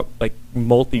 I think, got like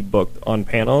multi-booked on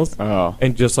panels, Oh.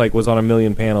 and just like was on a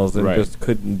million panels and Right. just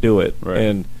couldn't do it, Right.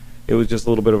 and it was just a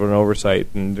little bit of an oversight.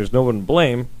 And there's no one to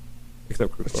blame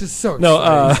except Chris It's Gore. just so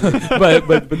No, exciting.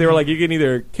 but they were like, you can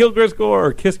either kill Chris Gore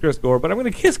or kiss Chris Gore, but I'm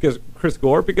going to kiss Chris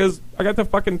Gore because I got to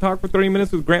fucking talk for 30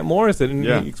 minutes with Grant Morrison, and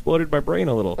Yeah. he exploded my brain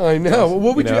a little. I know. Well,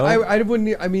 what would you? know? I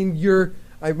wouldn't. I mean, you're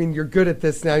good at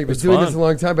this now. You've been It's doing fun. this a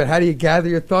long time. But how do you gather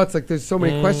your thoughts? Like, there's so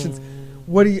many questions.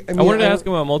 What do you? I, mean, I wanted to ask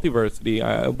him about Multiversity.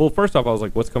 Well, first off, I was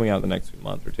like, what's coming out in the next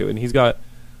month or two? And he's got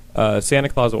Santa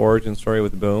Claus Origin Story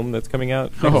with Boom that's coming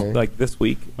out like this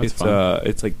week. That's it's fun.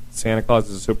 it's like Santa Claus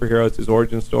is a superhero. It's his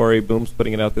origin story. Boom's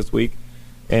putting it out this week,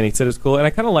 and he said it's cool. And I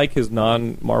kind of like his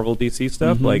non-Marvel DC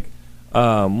stuff. Mm-hmm. Like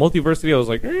Multiversity, I was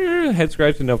like head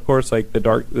scratching. Of course, like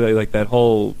like that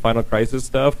whole Final Crisis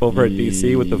stuff over at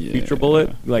DC with the Future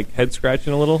Bullet, like head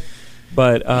scratching a little.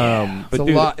 But but It's a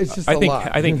dude, lot. It's just I a think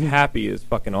lot. I think Happy is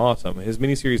fucking awesome. His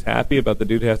miniseries Happy about the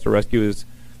dude who has to rescue his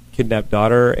kidnapped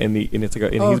daughter, and it's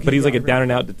like he's like a down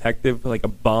and out detective, like a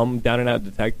bum down and out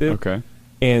detective. Okay.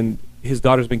 And his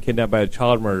daughter's been kidnapped by a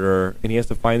child murderer, and he has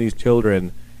to find these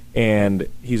children. And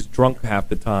he's drunk half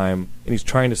the time, and he's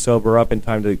trying to sober up in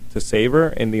time to save her.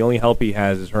 And the only help he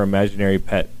has is her imaginary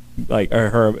pet, or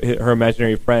her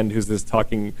imaginary friend, who's this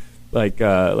talking like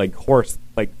horse,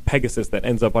 like Pegasus that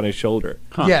ends up on his shoulder.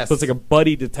 Yes. So it's like a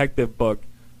buddy detective book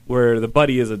where the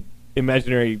buddy is a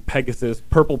imaginary Pegasus,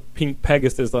 purple pink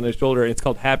Pegasus on his shoulder. And it's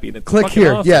called Happy. And it's Click fucking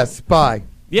here. awesome. Yes. Buy.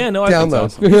 Yeah, no, I think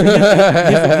Download. so.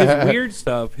 his weird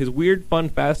stuff, his weird, fun,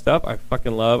 fast stuff, I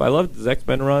fucking love. I love his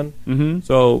X-Men run. Mm-hmm.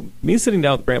 So me sitting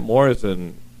down with Grant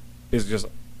Morrison is just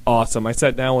awesome. I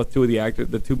sat down with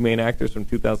the two main actors from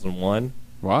 2001.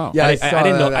 Wow. Yeah, I I saw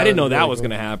didn't know. that. I didn't know was that really was cool.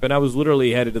 going to happen. I was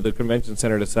literally headed to the convention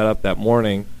center to set up that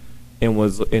morning,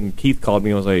 and Keith called me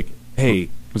and was like, "Hey,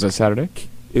 Was that Saturday?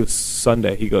 it was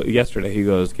Sunday." Yesterday. He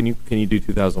goes, "Can you do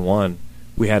 2001?"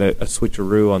 We had a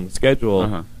switcheroo on the schedule.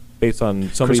 Uh-huh. Based on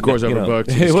somebody Gore's that, you know,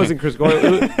 overbooked. it wasn't Chris Gore.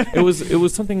 It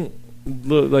was something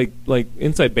like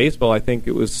Inside Baseball. I think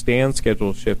it was Stan's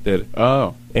schedule shifted,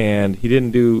 Oh. and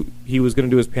he was going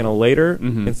to do his panel later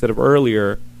Mhm. instead of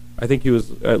earlier. I think he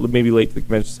was maybe late to the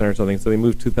convention center or something, so they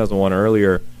moved 2001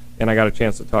 earlier. And I got a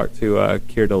chance to talk to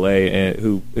Keir Delay,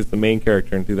 who is the main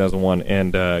character in 2001,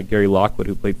 and Gary Lockwood,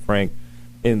 who played Frank.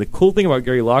 And the cool thing about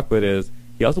Gary Lockwood is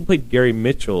he also played Gary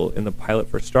Mitchell in the pilot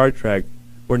for Star Trek,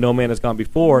 Where No Man Has Gone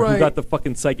Before, Right. who got the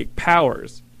fucking psychic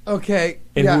powers. Okay.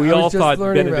 And yeah, who we I was all just thought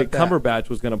learning Benedict about that. Cumberbatch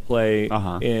was going to play,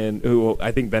 Uh-huh. who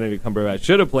I think Benedict Cumberbatch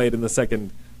should have played in the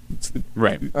second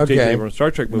Right. J.J. Okay. Abrams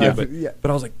Star Trek movie. Yeah. But, Yeah. but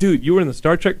I was like, dude, you were in the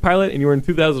Star Trek pilot, and you were in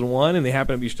 2001, and they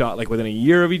happened to be shot like within a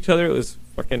year of each other. It was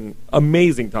fucking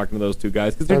amazing talking to those two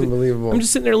guys. 'Cause they're- Unbelievable. I'm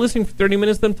just sitting there listening for 30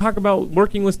 minutes to them talk about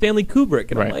working with Stanley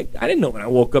Kubrick. And I'm Right. like, I didn't know when I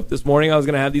woke up this morning I was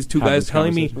going to have these two Have guys this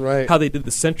telling me conversation. Right. how they did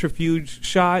the centrifuge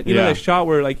shot. You know Yeah. that shot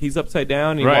where like he's upside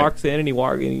down and he Right. walks in and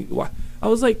I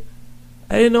was like,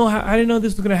 I didn't know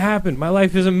this was going to happen. My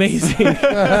life is amazing. Like,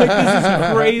 this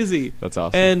is crazy. That's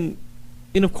awesome.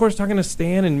 And of course talking to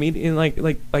Stan and meeting like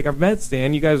I've met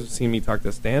Stan. You guys have seen me talk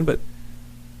to Stan, but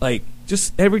like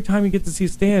just every time you get to see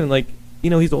Stan, like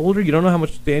he's older. You don't know how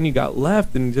much Stan you got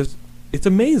left, and just it's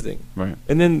amazing. Right.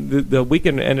 And then the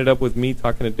weekend ended up with me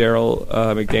talking to Daryl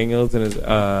McDaniels and his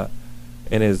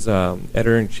and his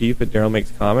editor-in-chief at Daryl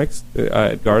Makes Comics,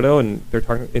 Edgardo, and they're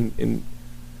talking in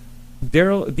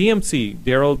Daryl DMC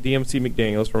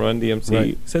McDaniels from Run DMC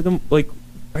Right. said them like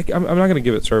I'm not going to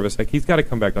give it service. Like he's got to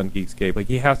come back on Geekscape. Like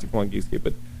he has to come on Geekscape.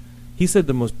 But he said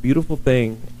the most beautiful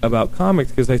thing about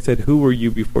comics because I said, "Who were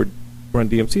you before Run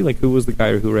DMC? Like who was the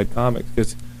guy who read comics?"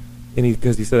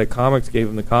 Because he said that comics gave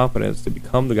him the confidence to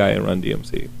become the guy in Run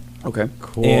DMC. Okay.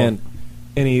 Cool.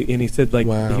 And he said like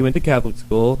Wow. he went to Catholic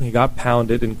school. He got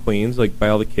pounded in Queens like by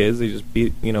all the kids. They just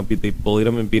they bullied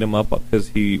him and beat him up because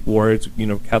he wore his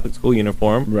Catholic school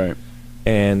uniform. Right.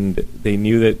 And they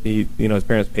knew that his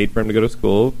parents paid for him to go to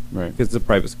school Right. because it's a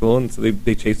private school, and so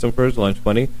they chased him for his lunch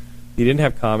money. He didn't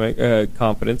have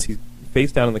confidence. He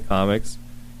faced down in the comics,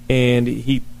 and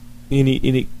he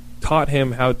taught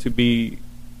him how to be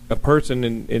a person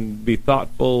and be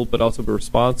thoughtful, but also be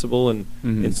responsible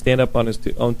and stand up on his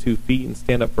own 2 feet and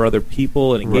stand up for other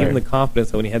people. And it gave him the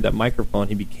confidence that when he had that microphone,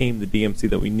 he became the DMC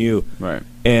that we knew. Right.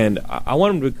 And I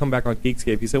want him to come back on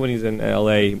Geekscape. He said when he's in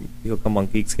LA, he'll come on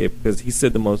Geekscape because he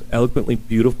said the most eloquently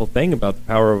beautiful thing about the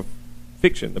power of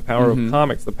fiction, the power of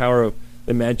comics, the power of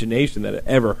imagination that I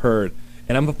ever heard.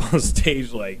 And I'm up on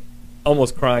stage like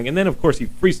almost crying. And then of course he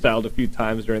freestyled a few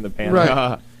times during the panel.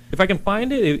 Right. If I can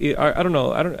find it, I don't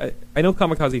know. I know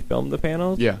Kamikaze filmed the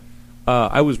panels. Yeah.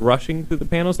 I was rushing through the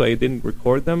panels, so I didn't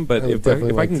record them. But I would if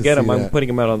definitely I like can to get them, see I'm that. putting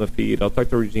them out on the feed. I'll talk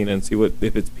to Regina and see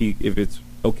if it's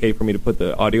okay for me to put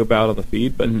the audio out on the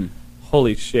feed. But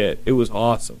holy shit, it was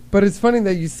awesome. But it's funny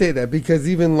that you say that because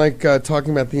even like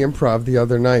talking about the improv the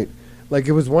other night, like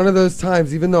it was one of those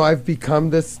times, even though I've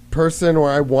become this person or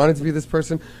I wanted to be this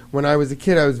person, when I was a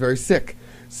kid, I was very sick.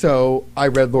 So I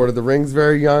read Lord of the Rings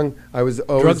very young. I was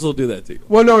always... Drugs will do that to you.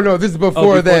 Well, no, this is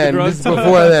before the then. drugs? This is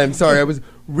before then. Sorry, I was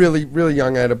really, really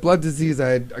young. I had a blood disease.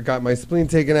 I got my spleen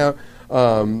taken out.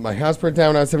 My house burnt down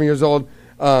when I was 7 years old.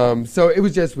 So it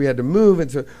was just, we had to move.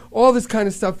 And so all this kind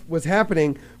of stuff was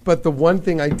happening. But the one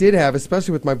thing I did have,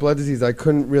 especially with my blood disease, I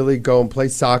couldn't really go and play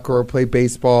soccer or play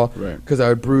baseball because I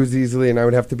would bruise easily and I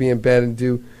would have to be in bed and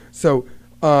do... So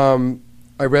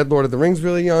I read Lord of the Rings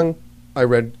really young. I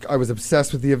was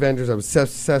obsessed with the Avengers. I was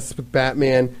obsessed with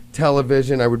Batman,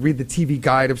 television. I would read the TV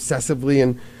Guide obsessively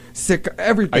and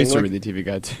everything. I used to read the TV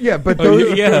Guide too. Yeah, but Oh,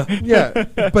 those, yeah.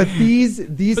 But these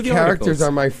But the characters articles.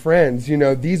 are my friends.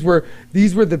 These were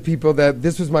the people that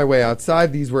this was my way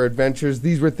outside. These were adventures.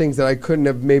 These were things that I couldn't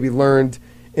have maybe learned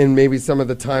in maybe some of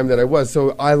the time that I was.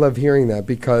 So I love hearing that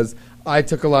because I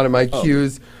took a lot of my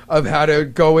cues of how to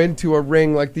go into a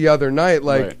ring like the other night,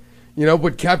 like. Right.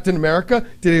 With Captain America,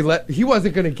 he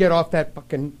wasn't going to get off that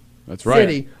fucking That's right.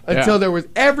 city until there was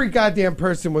every goddamn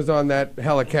person was on that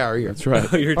helicarrier. That's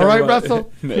right. You're All talking right, about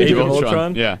Russell? Age of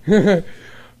Ultron? Yeah.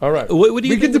 All right. What do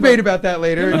you we can think debate about- about that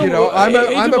later. No, I'm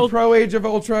Age a of pro Age of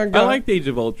Ultron guy. I liked Age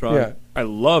of Ultron. Yeah. I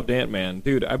loved Ant-Man.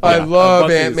 Dude, I I love bought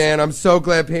these- Ant-Man. I'm so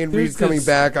glad Payne There's Reed's coming this-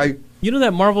 back. You know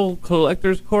that Marvel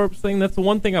Collector's Corps thing? That's the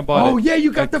one thing I bought. Oh at- yeah,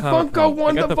 you got at the Comic-Con. Funko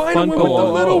one, I the got vinyl one with Funko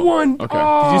the little one. Okay.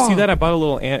 Oh. Did you see that? I bought a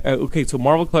little. Okay, so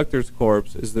Marvel Collector's Corps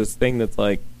is this thing that's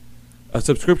like a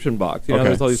subscription box. You know, Okay.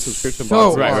 there's all these subscription So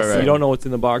boxes. Right, right, right. You don't know what's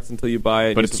in the box until you buy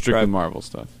it. But you it's strictly subscribe. Marvel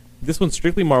stuff. This one's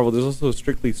strictly Marvel. There's also a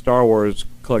strictly Star Wars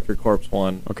Collector Corps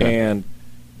one. Okay. And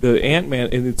the Ant-Man,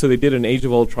 and so they did an Age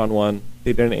of Ultron one.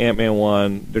 They did an Ant-Man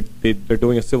one. They're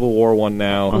doing a Civil War one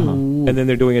now. And then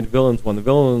they're doing a Villains one. The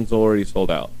Villains already sold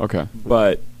out. Okay.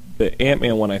 But the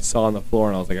Ant-Man one I saw on the floor,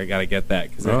 and I was like, I got to get that.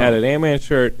 Because it Oh. had an Ant-Man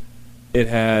shirt. It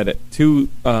had two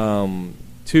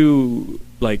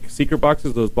like secret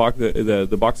boxes, those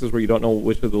the boxes where you don't know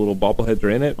which of the little bobbleheads are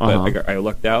in it. Uh-huh. But I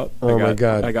lucked out. Oh, my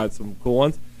God. I got some cool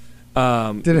ones.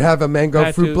 Did it have a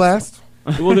mango fruit Patches. blast?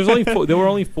 Well, there were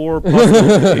only four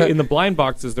possible, in the blind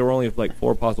boxes. There were only like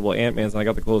four possible Ant-Mans, and I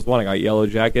got the coolest one. I got Yellow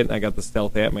Jacket, and I got the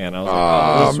Stealth Ant-Man. I was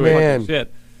like, this is man. fucking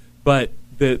shit. But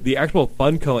the actual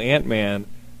Funko Ant-Man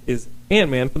is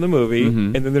Ant-Man from the movie,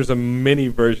 and then there's a mini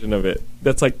version of it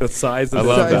that's like the size of I the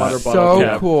love that. water So bottle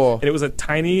cap. cool. And it was a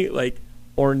tiny, like,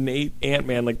 ornate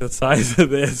Ant-Man, like the size of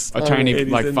this. A tiny, And he's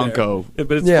like, in there. Funko.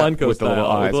 But it's Yeah. Funko With the style, little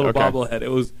with eyes, the little okay. bobblehead. It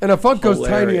was And a Funko's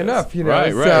tiny hilarious. enough, Right, so right,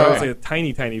 It was right. like a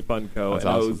tiny Funko. That's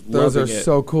and I awesome. was those are loving it.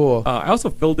 so cool. I also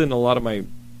filled in a lot of my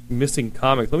missing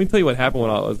comics. Let me tell you what happened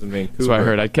when I was in Vancouver. That's what I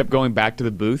heard. I kept going back to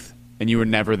the booth, and you were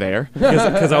never there.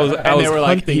 Because I was And they were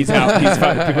like, hunting. he's out. He's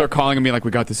out. People are calling and being like,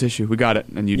 we got this issue. We got it.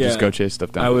 And you just Yeah. go chase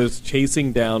stuff down. I was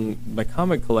chasing down my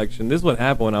comic collection. This is what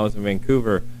happened when I was in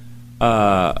Vancouver.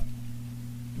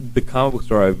 The comic book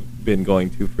store I've been going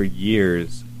to for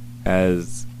years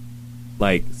has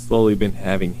like slowly been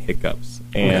having hiccups,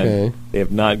 and Okay. they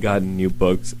have not gotten new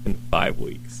books in 5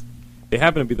 weeks. They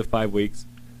happen to be the 5 weeks.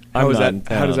 I'm How not in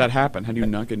town. does that happen? How do you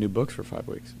not get new books for 5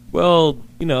 weeks? Well,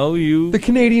 you. The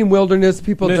Canadian wilderness,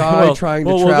 people No, die trying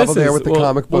to travel there with the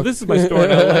comic book. Well, this is my store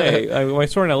in L.A. My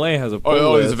store in L.A. has a pull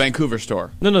Oh, list. it's a Vancouver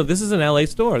store. No, this is an L.A.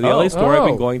 store. The L.A. store I've Oh.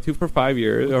 been going to for 5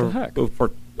 years, What the heck?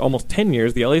 for almost 10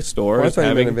 years. The L.A. store Oh, I is thought you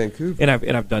meant having, in Vancouver.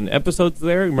 and I've done episodes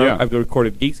there. Remember, Yeah. I've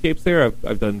recorded Geekscapes there.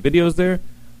 I've done videos there.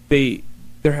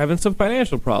 They're having some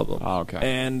financial problems. Oh, okay.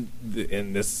 And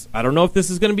this, I don't know if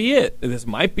this is going to be it. This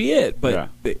might be it, but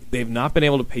Yeah. they've not been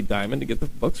able to pay Diamond to get the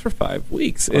books for 5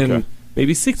 weeks Okay. and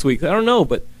maybe 6 weeks. I don't know,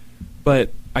 but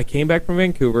I came back from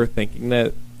Vancouver thinking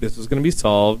that this was going to be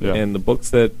solved, Yeah. and the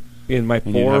books that in my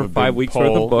And you'd 4 have or a 5 big weeks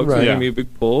worth pull. of books Right. were Yeah. going to be a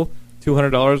big pull,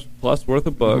 $200 plus worth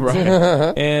of books, Right.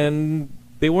 and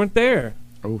they weren't there.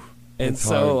 Oof. And That's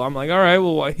so hard. I'm like, all right,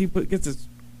 well, why gets his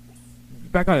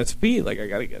back on his feet? Like, I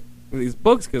got to get these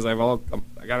books because I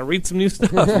got to read some new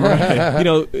stuff.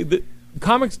 The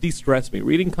comics de-stress me.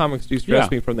 Reading comics de-stress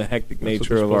Yeah. me from the hectic That's what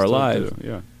nature they're of our supposed to lives. do,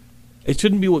 Yeah. It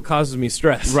shouldn't be what causes me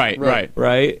stress. Right.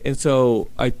 Right. And so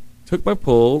I took my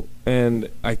pull and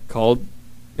I called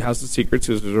House of Secrets,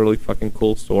 which is a really fucking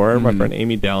cool store. My Mhm. friend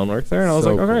Amy Dallin works there, and I was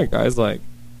So like, all cool. right, guys, like,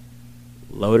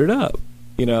 load it up,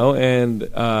 and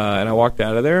I walked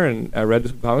out of there and I read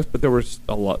some comics, but there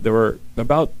were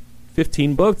about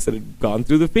 15 books that had gone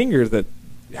through the fingers that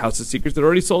House of Secrets had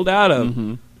already sold out of.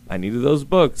 Mhm. I needed those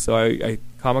books, so I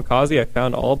kamikaze. I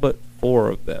found all but 4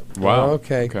 of them. Wow.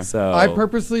 Okay. So I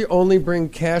purposely only bring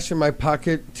cash in my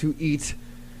pocket to eat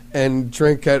and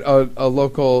drink at a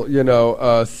local,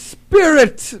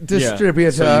 spirit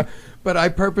distributor. So but I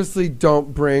purposely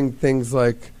don't bring things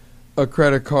like a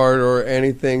credit card or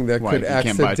anything that Why, could you can't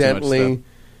buy too much accidentally, stuff?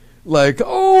 like,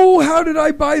 oh, how did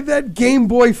I buy that Game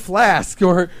Boy flask?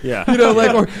 Or Yeah.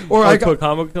 or I to got a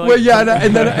comic well, yeah,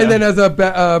 collection? and then as a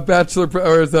bachelor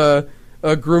or as a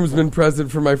groomsman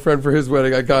present for my friend for his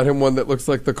wedding, I got him one that looks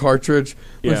like the cartridge.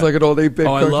 Looks Yeah. like an old 8-bit. Oh,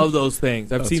 I cartridge. love those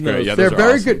things. I've That's seen great. those. Yeah, They're those are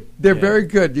very awesome. good. They're Yeah. very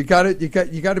good. You got to be But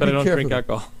I don't careful. drink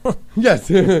alcohol. Yes.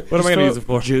 What am I going to Just use it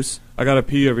for? Juice. I got to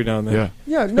pee every now and then. Yeah.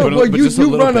 Yeah. No. But- Well, but you just a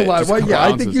little run a bit, lot. just a Well, couple yeah. I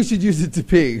think ounces. you should use it to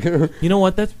pee. You know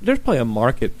what? There's probably a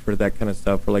market for that kind of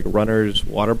stuff for like runners'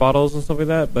 water bottles and stuff like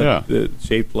that, but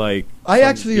shaped like. I Some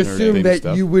actually inner assumed thing that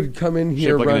stuff. you would come in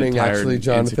here Shaped like an running. entire Actually,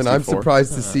 Jonathan, I'm N64.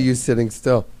 surprised to see you sitting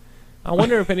still. I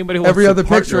wonder if anybody wants Every to other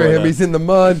partner picture of with him, us. he's in the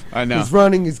mud. I know. He's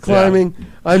running. He's climbing.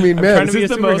 I mean, I'm man, trying to be This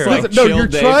a is the most, superhero. like, no, chill you're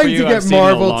day trying for to you get I've seen in a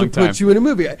Marvel long to time. put you in a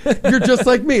movie. You're just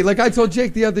like me. Like I told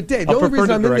Jake the other day, the I'll only prefer reason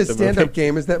to I'm in direct this the movie. stand-up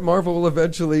game is that Marvel will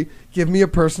eventually give me a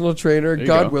personal trainer. you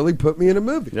God go. willing, put me in a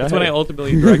movie. Yeah. That's when I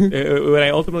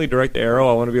ultimately direct Arrow.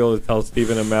 I want to be able to tell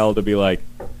Stephen Amell to be like,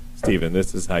 Stephen,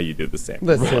 this is how you do the same.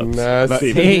 Listen,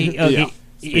 Steven. Hey, Yeah.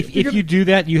 if you do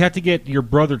that, you have to get your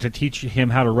brother to teach him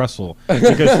how to wrestle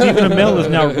because Stephen Amell is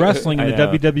now wrestling in I the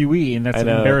know. WWE, and that's I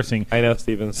know. embarrassing. I know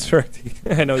Steven's directing.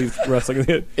 I know he's wrestling.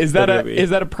 The Is that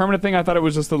WWE. a permanent thing? I thought it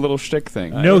was just a little shtick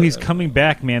thing. No, he's coming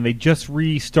back, man. They just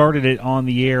restarted it on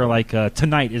the air. Like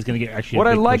tonight is going to get actually. What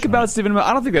a I big like push on about it. Stephen Amell,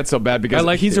 I don't think that's so bad because I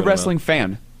like he's Stephen a wrestling Amell.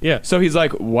 fan. Yeah. So he's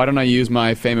like, why don't I use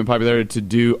my fame and popularity to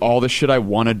do all the shit I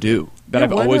want to do that Yeah,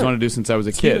 I've why always not? wanted to do since I was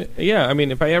a kid? Yeah, I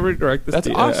mean, if I ever direct That's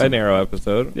awesome. an Arrow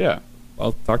episode, Yeah.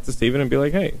 I'll talk to Steven and be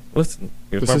like, hey, listen,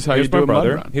 This is how you here's my do a mud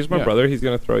brother. run. Here's my Yeah. brother. He's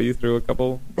going to throw you through a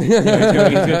couple. He's going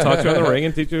to toss you on the ring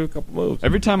and teach you a couple moves.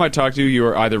 Every time I talk to you, you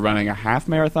are either running a half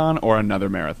marathon or another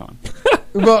marathon.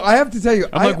 Well, I have to tell you,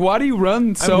 I'm like, why do you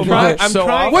run so trying- much? I'm so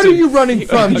trying- often? what are you running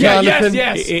from, Yeah, Jonathan?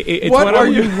 yes. It's What what are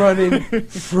I'm- you running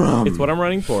from? It's what I'm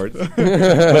running towards. But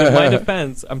in my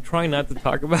defense, I'm trying not to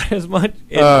talk about it as much.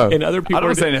 And other people I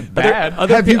don't are saying it's bad.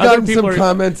 Have you other gotten people some are-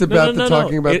 comments about the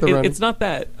talking about the running? It's not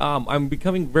that. I'm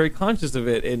becoming very conscious of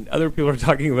it, and other people are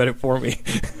talking about it for me.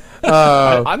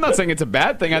 I'm not saying it's a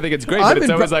bad thing. I think it's great, but it's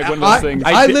always like one of those things.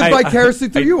 I live vicariously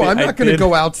through you. I'm I not going to did-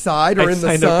 go outside or I in the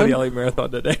signed up for the sun. LA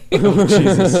Marathon today.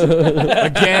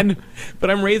 Again, But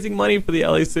I'm raising money for the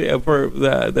for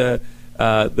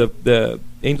the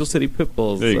Angel City Pit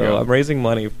Bulls. There you So go. I'm raising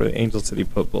money for the Angel City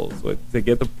Pit Bulls to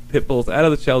get the pit bulls out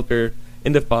of the shelter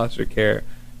into foster care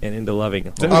and into loving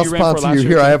homes. that who I'll you ran for sponsor last you. year,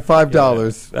 Here, I too? have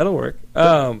 $5. That'll work.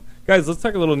 Guys, let's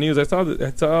talk a little news. Let's talk about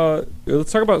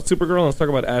Supergirl and let's talk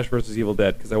about Ash versus Evil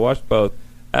Dead because I watched both.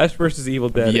 Ash versus Evil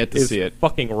Dead yet to is see it.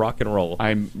 fucking rock and roll.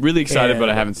 I'm really excited, but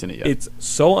I And haven't seen it yet. It's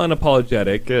so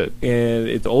unapologetic. Good. And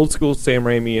it's old school Sam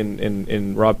Raimi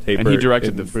and Rob Tapert. and he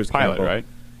directed the Bruce pilot, Campbell. right?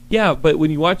 Yeah, but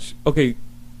when you watch,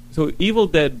 so Evil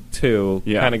Dead 2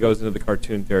 Yeah. kind of goes into the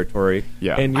cartoon territory.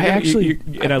 Yeah. And I actually,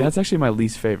 and that's actually my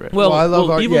least favorite. well, I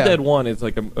love Evil yeah. Dead 1 is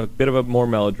like a bit of a more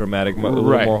melodramatic, a little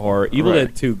Right. more horror. Evil Right.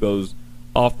 Dead 2 goes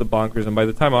off the bonkers, and by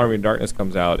the time Army of Darkness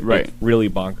comes out, Right. it's really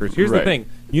bonkers. Here's the Right. thing.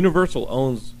 Universal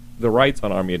owns the rights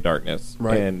on Army of Darkness,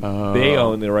 Right. and they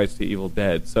own the rights to Evil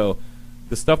Dead. So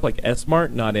the stuff like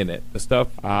S-Mart, not in it. The stuff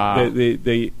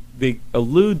they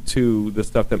allude to the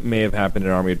stuff that may have happened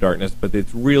in Army of Darkness, but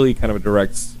it's really kind of a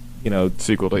direct,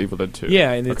 sequel to Evil Dead 2.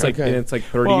 Yeah, and it's Okay. and it's like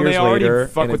 30 Well, years they already later.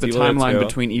 fuck and with the it's Evil Dead timeline 2.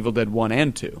 between Evil Dead 1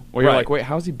 and 2. Where you're Right. like, wait,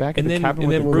 how's he back And at the then, cabin and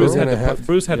with then the Bruce We're had gonna the have-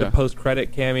 Bruce had Yeah. the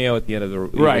post-credit cameo at the end of the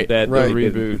Right, Evil Dead right. that we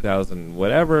did in Reboot. 2000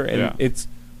 whatever, and Yeah.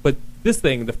 but this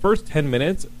thing, the first 10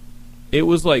 minutes, it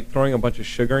was like throwing a bunch of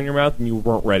sugar in your mouth and you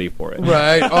weren't ready for it.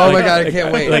 Right. Oh my God, I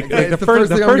can't wait. It's the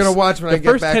first thing I'm going to watch when I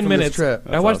get back from this trip.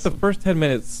 I watched the first 10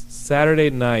 minutes Saturday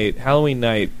night, Halloween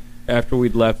night, after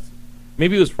we'd left.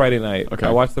 Maybe it was Friday night. Okay.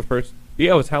 I watched the first.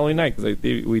 Yeah, it was Halloween night because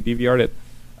we DVR'd it.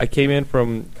 I came in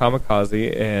from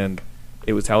Kamikaze and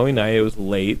it was Halloween night. It was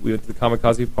late. We went to the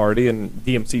Kamikaze party and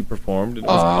DMC performed. And it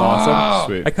was awesome.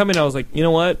 Sweet. I come in. I was like, you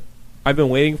know what? I've been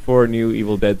waiting for a new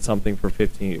Evil Dead something for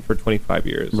 25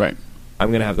 years. Right.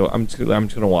 I'm gonna have to. I'm just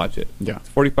gonna watch it. Yeah. It's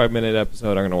a 45-minute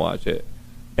episode. I'm gonna watch it,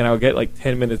 and I'll get like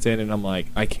 10 minutes in, and I'm like,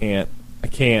 I can't.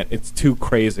 It's too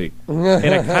crazy. And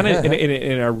I kind of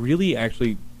and I really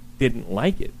actually didn't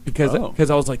like it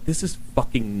because I was like, this is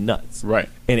fucking nuts. Right.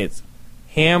 And it's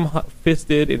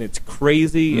ham-fisted and it's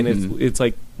crazy and it's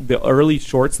like the early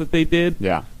shorts that they did.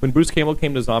 Yeah. When Bruce Campbell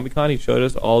came to ZombieCon, he showed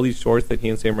us all these shorts that he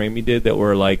and Sam Raimi did that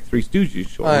were like Three Stooges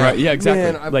shorts. Right, yeah,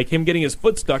 exactly. Man, Like him getting his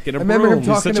foot stuck in a I remember broom. him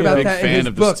talking such a about big that in fan his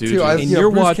of the book too. Stooges. And you're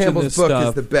Bruce watching Campbell's this book stuff.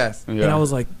 is the best. Yeah. And I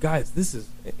was like, guys, this is...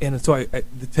 And so I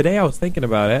today I was thinking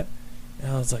about it,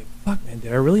 and I was like, fuck, man,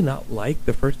 did I really not like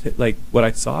the first like what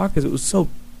I saw? Because it was so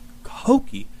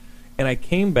hokey. And I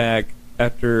came back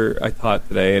after I taught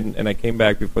today, and I came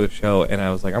back before the show, and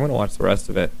I was like, I'm going to watch the rest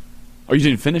of it. Oh, you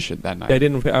didn't finish it that night? I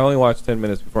didn't. I only watched 10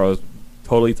 minutes before I was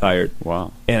totally tired.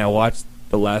 Wow. And I watched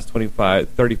the last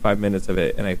 35 minutes of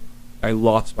it, and I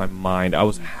lost my mind. I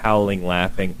was howling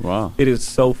laughing. Wow. It is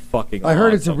so fucking I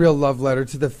heard it's a awesome. real love letter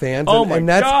to the fans. Oh and, my and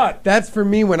that's, God. That's for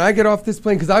me when I get off this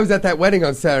plane, because I was at that wedding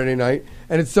on Saturday night,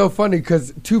 and it's so funny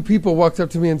because two people walked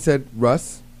up to me and said,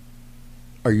 Russ,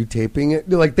 are you taping it?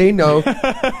 Like, they know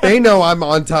I'm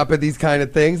on top of these kind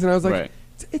of things. And I was like, Right.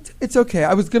 it's okay.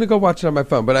 I was going to go watch it on my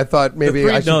phone, but I thought maybe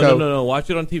I should go. No. Watch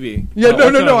it on TV. Yeah, watch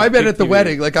it no. on I meant big at the TV.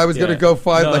 wedding. Like, I was going Yeah. to go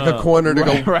find No, like no. a corner to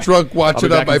Right, go right. drunk watch I'll be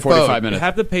it on back my in 45 phone. minutes.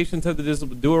 Have the patience, have the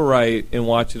discipline, do it right, and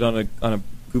watch it on a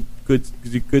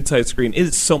good sized screen. It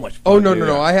is so much fun. Oh, no. dude.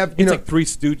 I have, It's like Three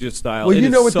Stooges style. Well, It you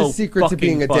is know what so the secret to fucking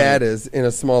being a funny. dad is in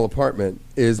a small apartment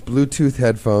is Bluetooth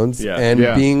headphones, Yeah. and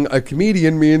Yeah. being a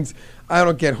comedian means I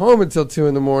don't get home until 2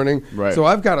 a.m. Right. So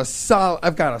I've got a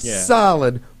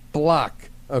solid block.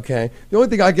 Okay. The only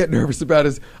thing I get nervous about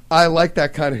is I like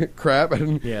that kind of crap,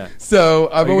 and Yeah. so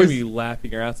I've I'm always. be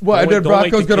laughing your ass. Well, and then Don't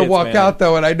wake Rocco's the going to kids, walk man. out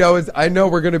though, and I know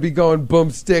we're going to be going boom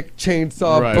stick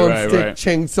chainsaw, Right, boom right, stick right.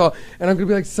 chainsaw, and I'm going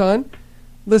to be like, son,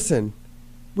 listen,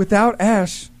 without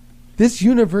Ash, this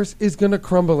universe is going to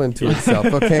crumble into itself.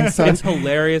 Okay, son. It's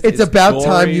hilarious. It's about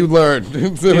time gory. you learned.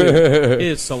 Dude, it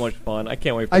is so much fun. I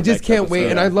can't wait for I the just next can't wait,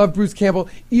 episode. and I love Bruce Campbell.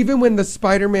 Even when the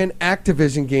Spider-Man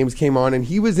Activision games came on, and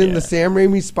he was in Yeah. the Sam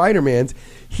Raimi Spider-Mans,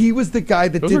 he was the guy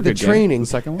that Those did were the good games. training. The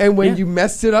second one? And when Yeah. you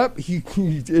messed it up, he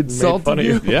insulted fun of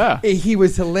you. Yeah. He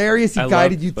was hilarious. He I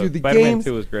guided loved you through the Spider-Man games.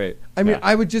 2 was great. I mean, Yeah.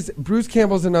 I would just Bruce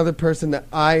Campbell's another person that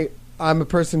I'm a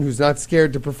person who's not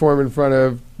scared to perform in front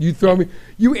of. You throw me,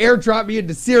 you airdrop me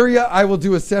into Syria, I will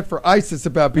do a set for ISIS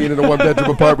about being in a one-bedroom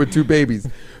apartment with 2 babies.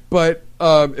 But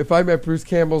if I met Bruce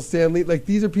Campbell, Stan Lee, like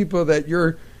these are people that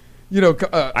you're, I try and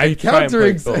play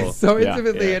encountering cool. so Yeah.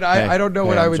 intimately, Yeah. and I don't know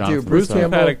what Hey, I would do. Jonathan, Bruce what's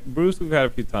up? Campbell. Bruce we've had a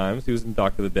few times. He was in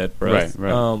Dock of the Dead for us.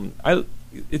 Right.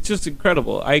 It's just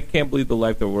incredible. I can't believe the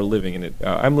life that we're living in it.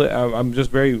 I'm just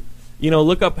very,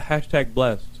 look up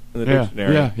 #blessed in the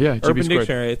dictionary. Yeah. GB Urban squared.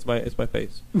 Dictionary. It's my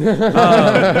face. His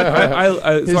I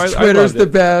Twitter's loved the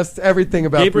it. best. Everything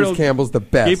about Bruce Campbell's the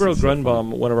best. Gabriel Grunbaum,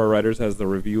 one of our writers, has the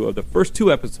review of the first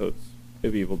 2 episodes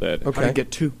of Evil Dead. Okay. How to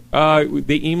get 2?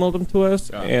 They emailed them to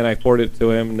us, Oh. and I forwarded it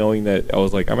to him, knowing that I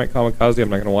was like, I'm at Kamikaze. I'm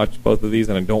not going to watch both of these,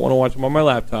 and I don't want to watch them on my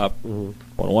laptop. I want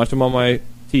to watch them on my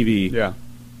TV. Yeah.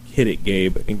 Hit it,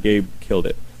 Gabe, and Gabe killed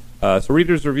it. So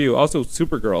reader's review, also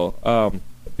Supergirl.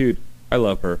 Dude, I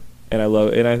love her, and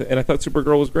I thought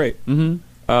Supergirl was great. Mm-hmm.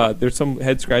 There's some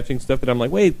head scratching stuff that I'm like,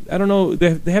 wait, I don't know.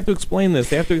 They have to explain this.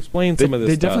 They have to explain some of this.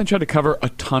 They stuff. definitely tried to cover a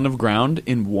ton of ground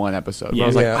in one episode. Yeah. I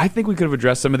was like, Yeah. I think we could have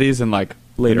addressed some of these in like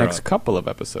Later the next on. couple of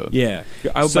episodes. Yeah,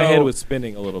 my So- head was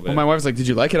spinning a little bit. Well, my wife was like, "Did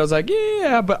you like it?" I was like,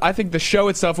 "Yeah," but I think the show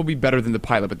itself will be better than the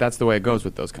pilot. But that's the way it goes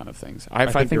with those kind of things. If I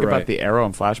think think you're about right. the Arrow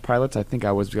and Flash pilots, I think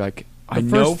I was like, I The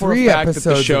know first for a 3 fact that the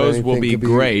episodes of shows will anything be could be-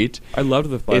 great. I loved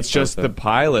the Flash. It's just pilot, the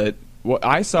pilot. Well,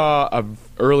 I saw a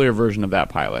earlier version of that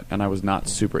pilot, and I was not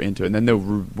super into it. And then the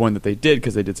one that they did,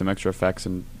 because they did some extra effects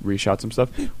and reshot some stuff,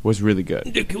 was really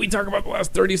good. Dude, can we talk about the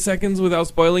last 30 seconds without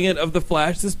spoiling it of The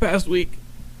Flash this past week?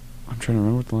 I'm trying to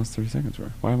remember what the last 30 seconds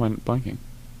were. Why am I blanking?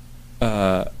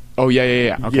 Oh,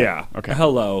 yeah. Okay. Yeah. Okay.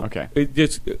 Hello. Okay. It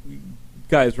just...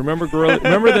 Guys, remember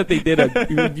that they did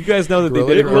you guys know that they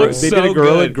did a Grodd.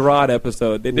 Gorilla Grodd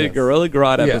episode. They did Yes. a Gorilla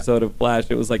Grodd Yeah. episode of Flash.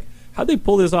 It was like, how'd they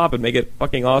pull this off and make it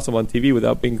fucking awesome on TV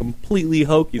without being completely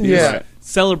hokey? They Yeah. just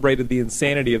celebrated the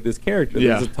insanity of this character. Yeah.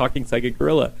 There's a talking psychic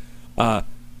gorilla.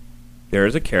 There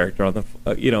is a character on the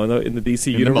in the DC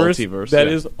In the universe multiverse, that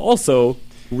yeah. is also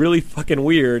really fucking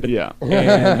weird. Yeah.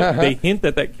 And they hint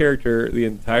at that character the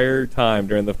entire time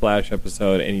during the Flash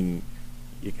episode, and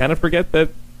you kind of forget that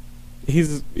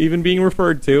he's even being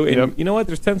referred to. And Yep. you know what?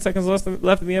 There's 10 seconds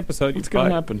left in the episode. What's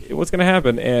gonna happen? What's going to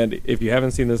happen? And if you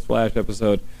haven't seen this Flash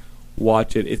episode,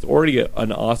 watch it. It's already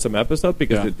an awesome episode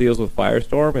because Yeah. it deals with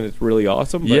Firestorm, and it's really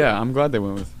awesome. But, Yeah, I'm glad they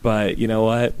went with. But you know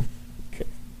what?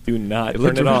 Do not turn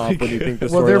looked it really off when you think the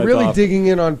Well, they're storyline's really off. digging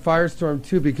in on Firestorm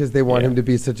too because they want Yeah. him to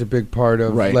be such a big part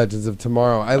of Right. Legends of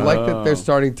Tomorrow. I like that they're Oh.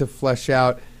 starting to flesh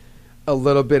out a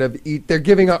little bit of They're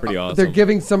giving Pretty awesome. they're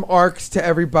giving some arcs to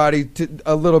everybody, to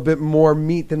a little bit more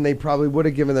meat than they probably would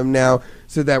have given them now,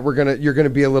 so that you're gonna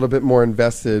be a little bit more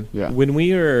invested. Yeah. When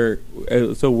we are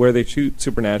so where they shoot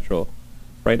Supernatural,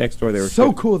 right next door, they were So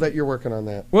shooting- cool that you're working on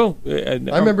that. Well, I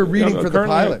remember reading for the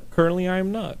pilot. Currently, I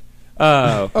am not.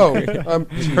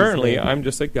 Currently, I'm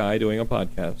just a guy doing a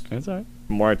podcast. That's all right.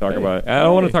 The more I talk about it, I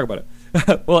don't want to talk about it.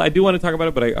 Well, I do want to talk about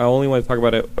it, but I only want to talk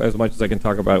about it as much as I can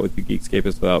talk about it with you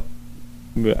Geekscapists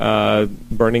without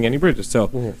burning any bridges.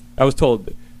 So I was told,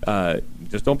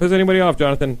 just don't piss anybody off,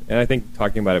 Jonathan. And I think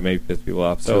talking about it may piss people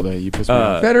off. So you pissed me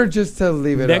off. Better just to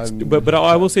leave it next, on. but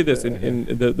I will say this: in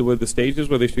with the stages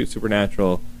where they shoot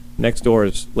Supernatural, next door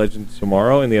is Legends of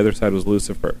Tomorrow, and the other side was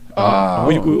Lucifer.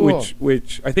 cool.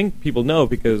 Which I think people know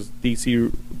because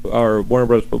DC or Warner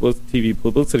Bros. TV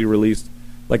Publicity released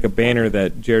like a banner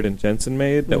that Jared and Jensen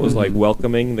made that was like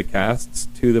welcoming the casts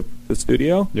to the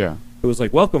studio. Yeah. It was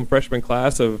like, welcome freshman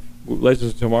class of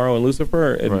Legends of Tomorrow and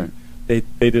Lucifer, and Right.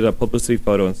 they did a publicity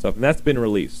photo and stuff, and that's been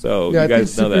released. So yeah, you I think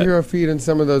guys know that. Superhero Feed and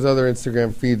some of those other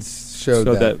Instagram feeds showed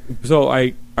that. So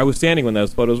I was standing when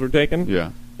those photos were taken.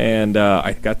 Yeah. And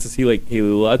I got to see like Haley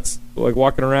Lutz like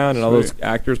walking around and all those Sweet.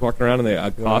 actors walking around in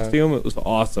the costume. It was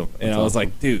awesome, and That's I was awesome.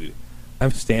 like, dude, I'm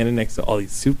standing next to all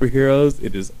these superheroes.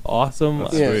 It is awesome.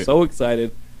 That's I'm sweet. so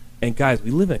excited. And guys, we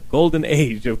live in a golden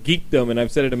age of geekdom, and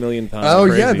I've said it a million times. Oh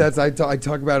Crazy. yeah, that's I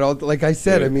talk about all. Like I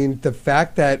said, Dude. I mean the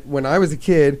fact that when I was a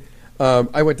kid,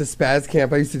 I went to Spaz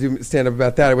camp. I used to do stand up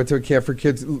about that. I went to a camp for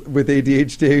kids with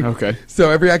ADHD. Okay. So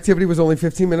every activity was only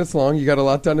 15 minutes long. You got a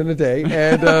lot done in a day.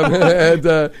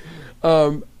 And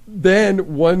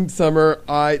then one summer,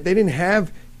 they didn't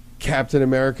have Captain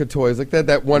America toys like that.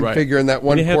 That one Right. figure and that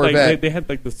one They had, Corvette. they had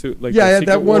like the suit. Like Yeah, the I had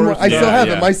Secret that one. Wars I still stuff. have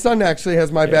yeah. it. My son actually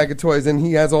has my Yeah. bag of toys, and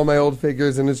he has all my old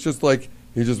figures, and it's just like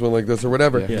he just went like this or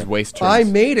whatever. Yeah, his waist turns. I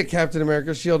made a Captain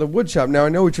America shield in woodshop. Now I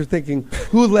know what you're thinking.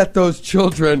 Who let those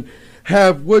children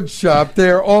have woodshop?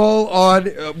 They're all on.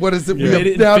 What is it? You We made have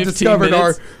it in now 15 discovered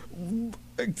minutes? our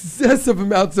excessive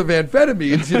amounts of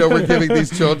amphetamines. We're giving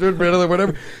these children, Riddle or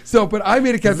whatever. So, but I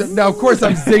made a Captain. Now, of course,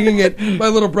 I'm singing it. My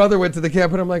little brother went to the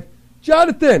camp, and I'm like,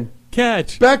 Jonathan,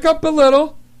 Catch. back up a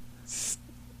little.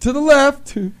 To the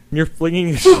left. You're flinging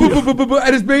your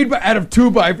And it's made out of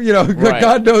 2x, Right.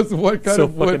 God knows what kind so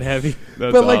of wood. fucking heavy.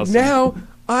 That's But like awesome. now,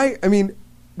 I mean,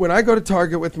 when I go to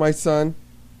Target with my son,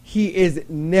 he is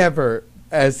never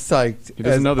as psyched He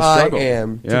doesn't as know the I struggle.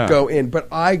 am Yeah. to go in. But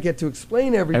I get to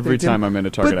explain everything. Every to him. time I'm in a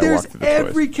Target, but I there's walk through the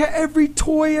toys. every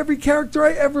toy, every character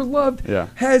I ever loved Yeah.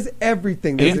 has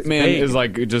everything. There's Ant-Man big. is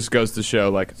like, it just goes to show,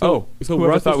 like, So whoever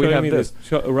Russ thought was we'd showing have me this?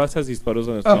 Russ has these photos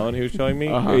on his Oh. phone. He was showing me.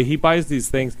 Uh-huh. He buys these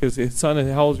things because his son.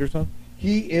 How old is your son?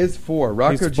 He is 4.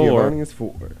 Rocco He's 4. Giovanni is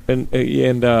 4.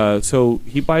 And so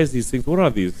he buys these things. What are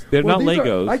these? They're Well, not these are-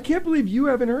 Legos. I can't believe you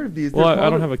haven't heard of these. Well, They're I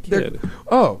don't called- have a they're- kid.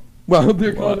 Oh. Well,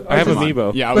 they're called. I have just-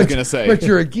 Amiibo. Yeah, I was but- going to say. But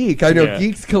you're a geek. I know Yeah.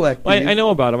 geeks collect these. I know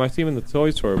about them. I see them in the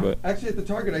toy store, but Actually, at the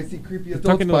Target, I see creepy adults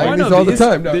talking to the buying mic. these no, all the these-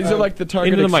 time. No, These are like the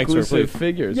Target Into the mic, sir, exclusive please.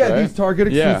 figures, yeah, right? these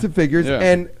Target Yeah. exclusive figures. Yeah.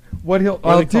 And what are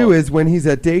I'll they do called? is when he's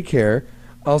at daycare,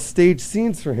 I'll stage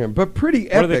scenes for him, but pretty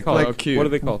what are they epic. called? Like Oh, cute. What are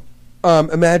they called?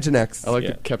 Imaginext. I like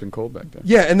Yeah. the Captain Cold back there.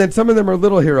 Yeah, and then some of them are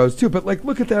little heroes too. But like,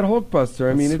 look at that Hulkbuster.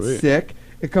 I mean, That's it's sweet. sick.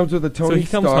 It comes with a Tony So he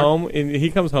comes Stark. home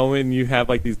and you have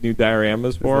like these new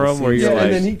dioramas for him where you're Yeah, like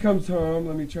and then he comes home.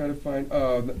 Let me try to find.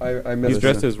 Oh, I missed he's it.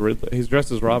 dressed as he's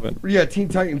dressed as Robin. Yeah, Teen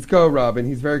Titans Go, Robin.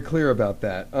 He's very clear about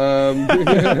that.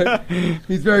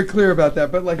 He's very clear about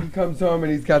that. But like, he comes home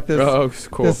and he's got this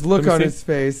cool. this look Let me on see. his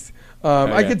face.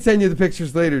 I yeah. can send you the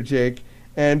pictures later, Jake.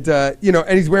 And and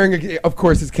he's wearing, of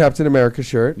course, his Captain America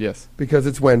shirt. Yes. Because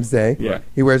it's Wednesday. Yeah.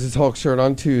 He wears his Hulk shirt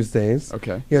on Tuesdays.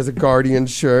 Okay. He has a Guardian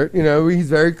shirt. He's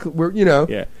very,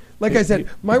 Yeah. Like I said,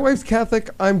 my wife's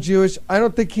Catholic. I'm Jewish. I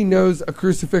don't think he knows a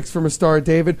crucifix from a Star of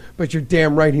David, but you're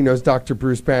damn right he knows Dr.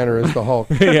 Bruce Banner as the Hulk.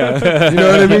 Yeah. You know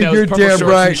what I mean? knows You're purple damn shorts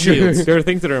and right. shields. There are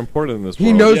things that are important in this world.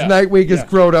 He knows Yeah. Nightwing is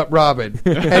grown up Robin,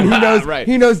 and he knows Right.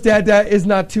 he knows Dada is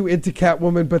not too into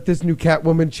Catwoman, but this new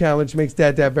Catwoman challenge makes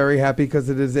Dada very happy because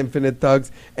it is Infinite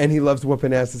Thugs, and he loves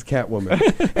whooping ass as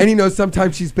Catwoman. And he knows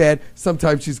sometimes she's bad,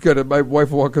 sometimes she's good. And my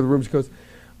wife will walk in the room, she goes,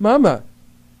 "Mama,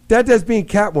 Dada's being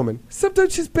Catwoman.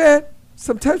 Sometimes she's bad,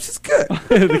 sometimes she's good."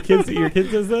 Your kid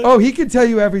does that? Oh, he can tell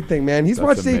you everything, man. He's That's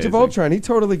watched Age of amazing. Ultron. He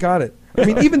totally got it. I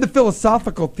mean, even the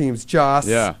philosophical themes, Joss.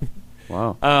 Yeah.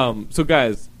 Wow. So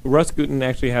guys, Russ Gutten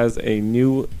actually has a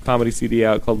new comedy CD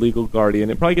out called Legal Guardian.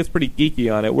 It probably gets pretty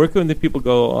geeky on it. Where can the people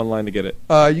go online to get it?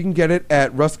 You can get it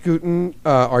at Rusgutin,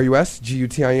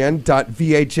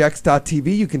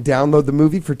 RUSGUTIN.VHX.TV. You can download the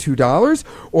movie for $2,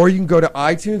 or you can go to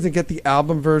iTunes and get the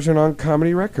album version on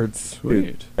Comedy Records.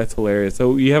 Dude, that's hilarious.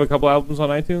 So you have a couple albums on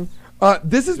iTunes?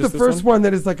 This is Just the this first one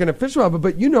that is like an official album,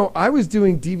 but I was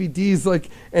doing DVDs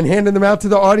and handing them out to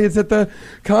the audience at the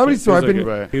comedy store. He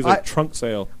was a trunk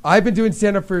sale. I've been doing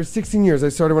stand-up for 16 years. I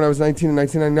started when I was 19 in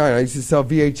 1999. I used to sell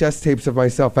VHS tapes of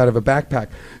myself out of a backpack.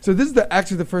 So this is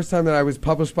actually the first time that I was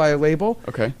published by a label.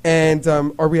 Okay. And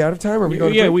are we out of time? Are we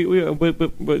going? Yeah, to break?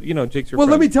 but Jake's your Well, friend.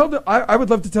 let me tell I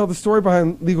would love to tell the story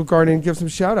behind Legal Guardian and give some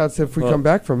shout-outs if we come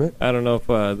back from it. I don't know if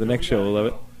the next show will love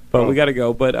it, but we got to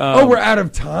go. But We're out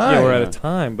of time. Yeah, we're out of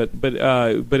time. But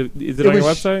is it on your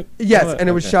website? Yes, Oh, and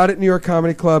it was okay. shot at New York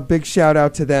Comedy Club. Big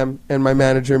shout-out to them and my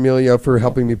manager, Emilio, for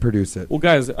helping me produce it. Well,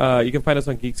 guys, you can find us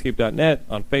on Geekscape.net,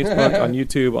 on Facebook, on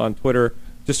YouTube, on Twitter.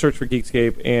 Just search for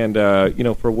Geekscape. And,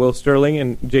 for Will Sterling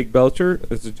and Jake Belcher,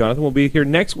 this is Jonathan. We'll be here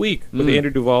next week with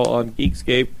Andrew Duvall on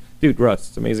Geekscape. Dude, Russ,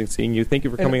 it's amazing seeing you. Thank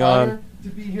you for coming An honor on. to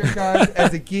be here, guys.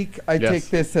 As a geek, I Yes. take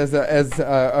this as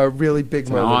a really big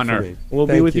moment honor. for me. We'll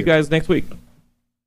be Thank with you guys next week.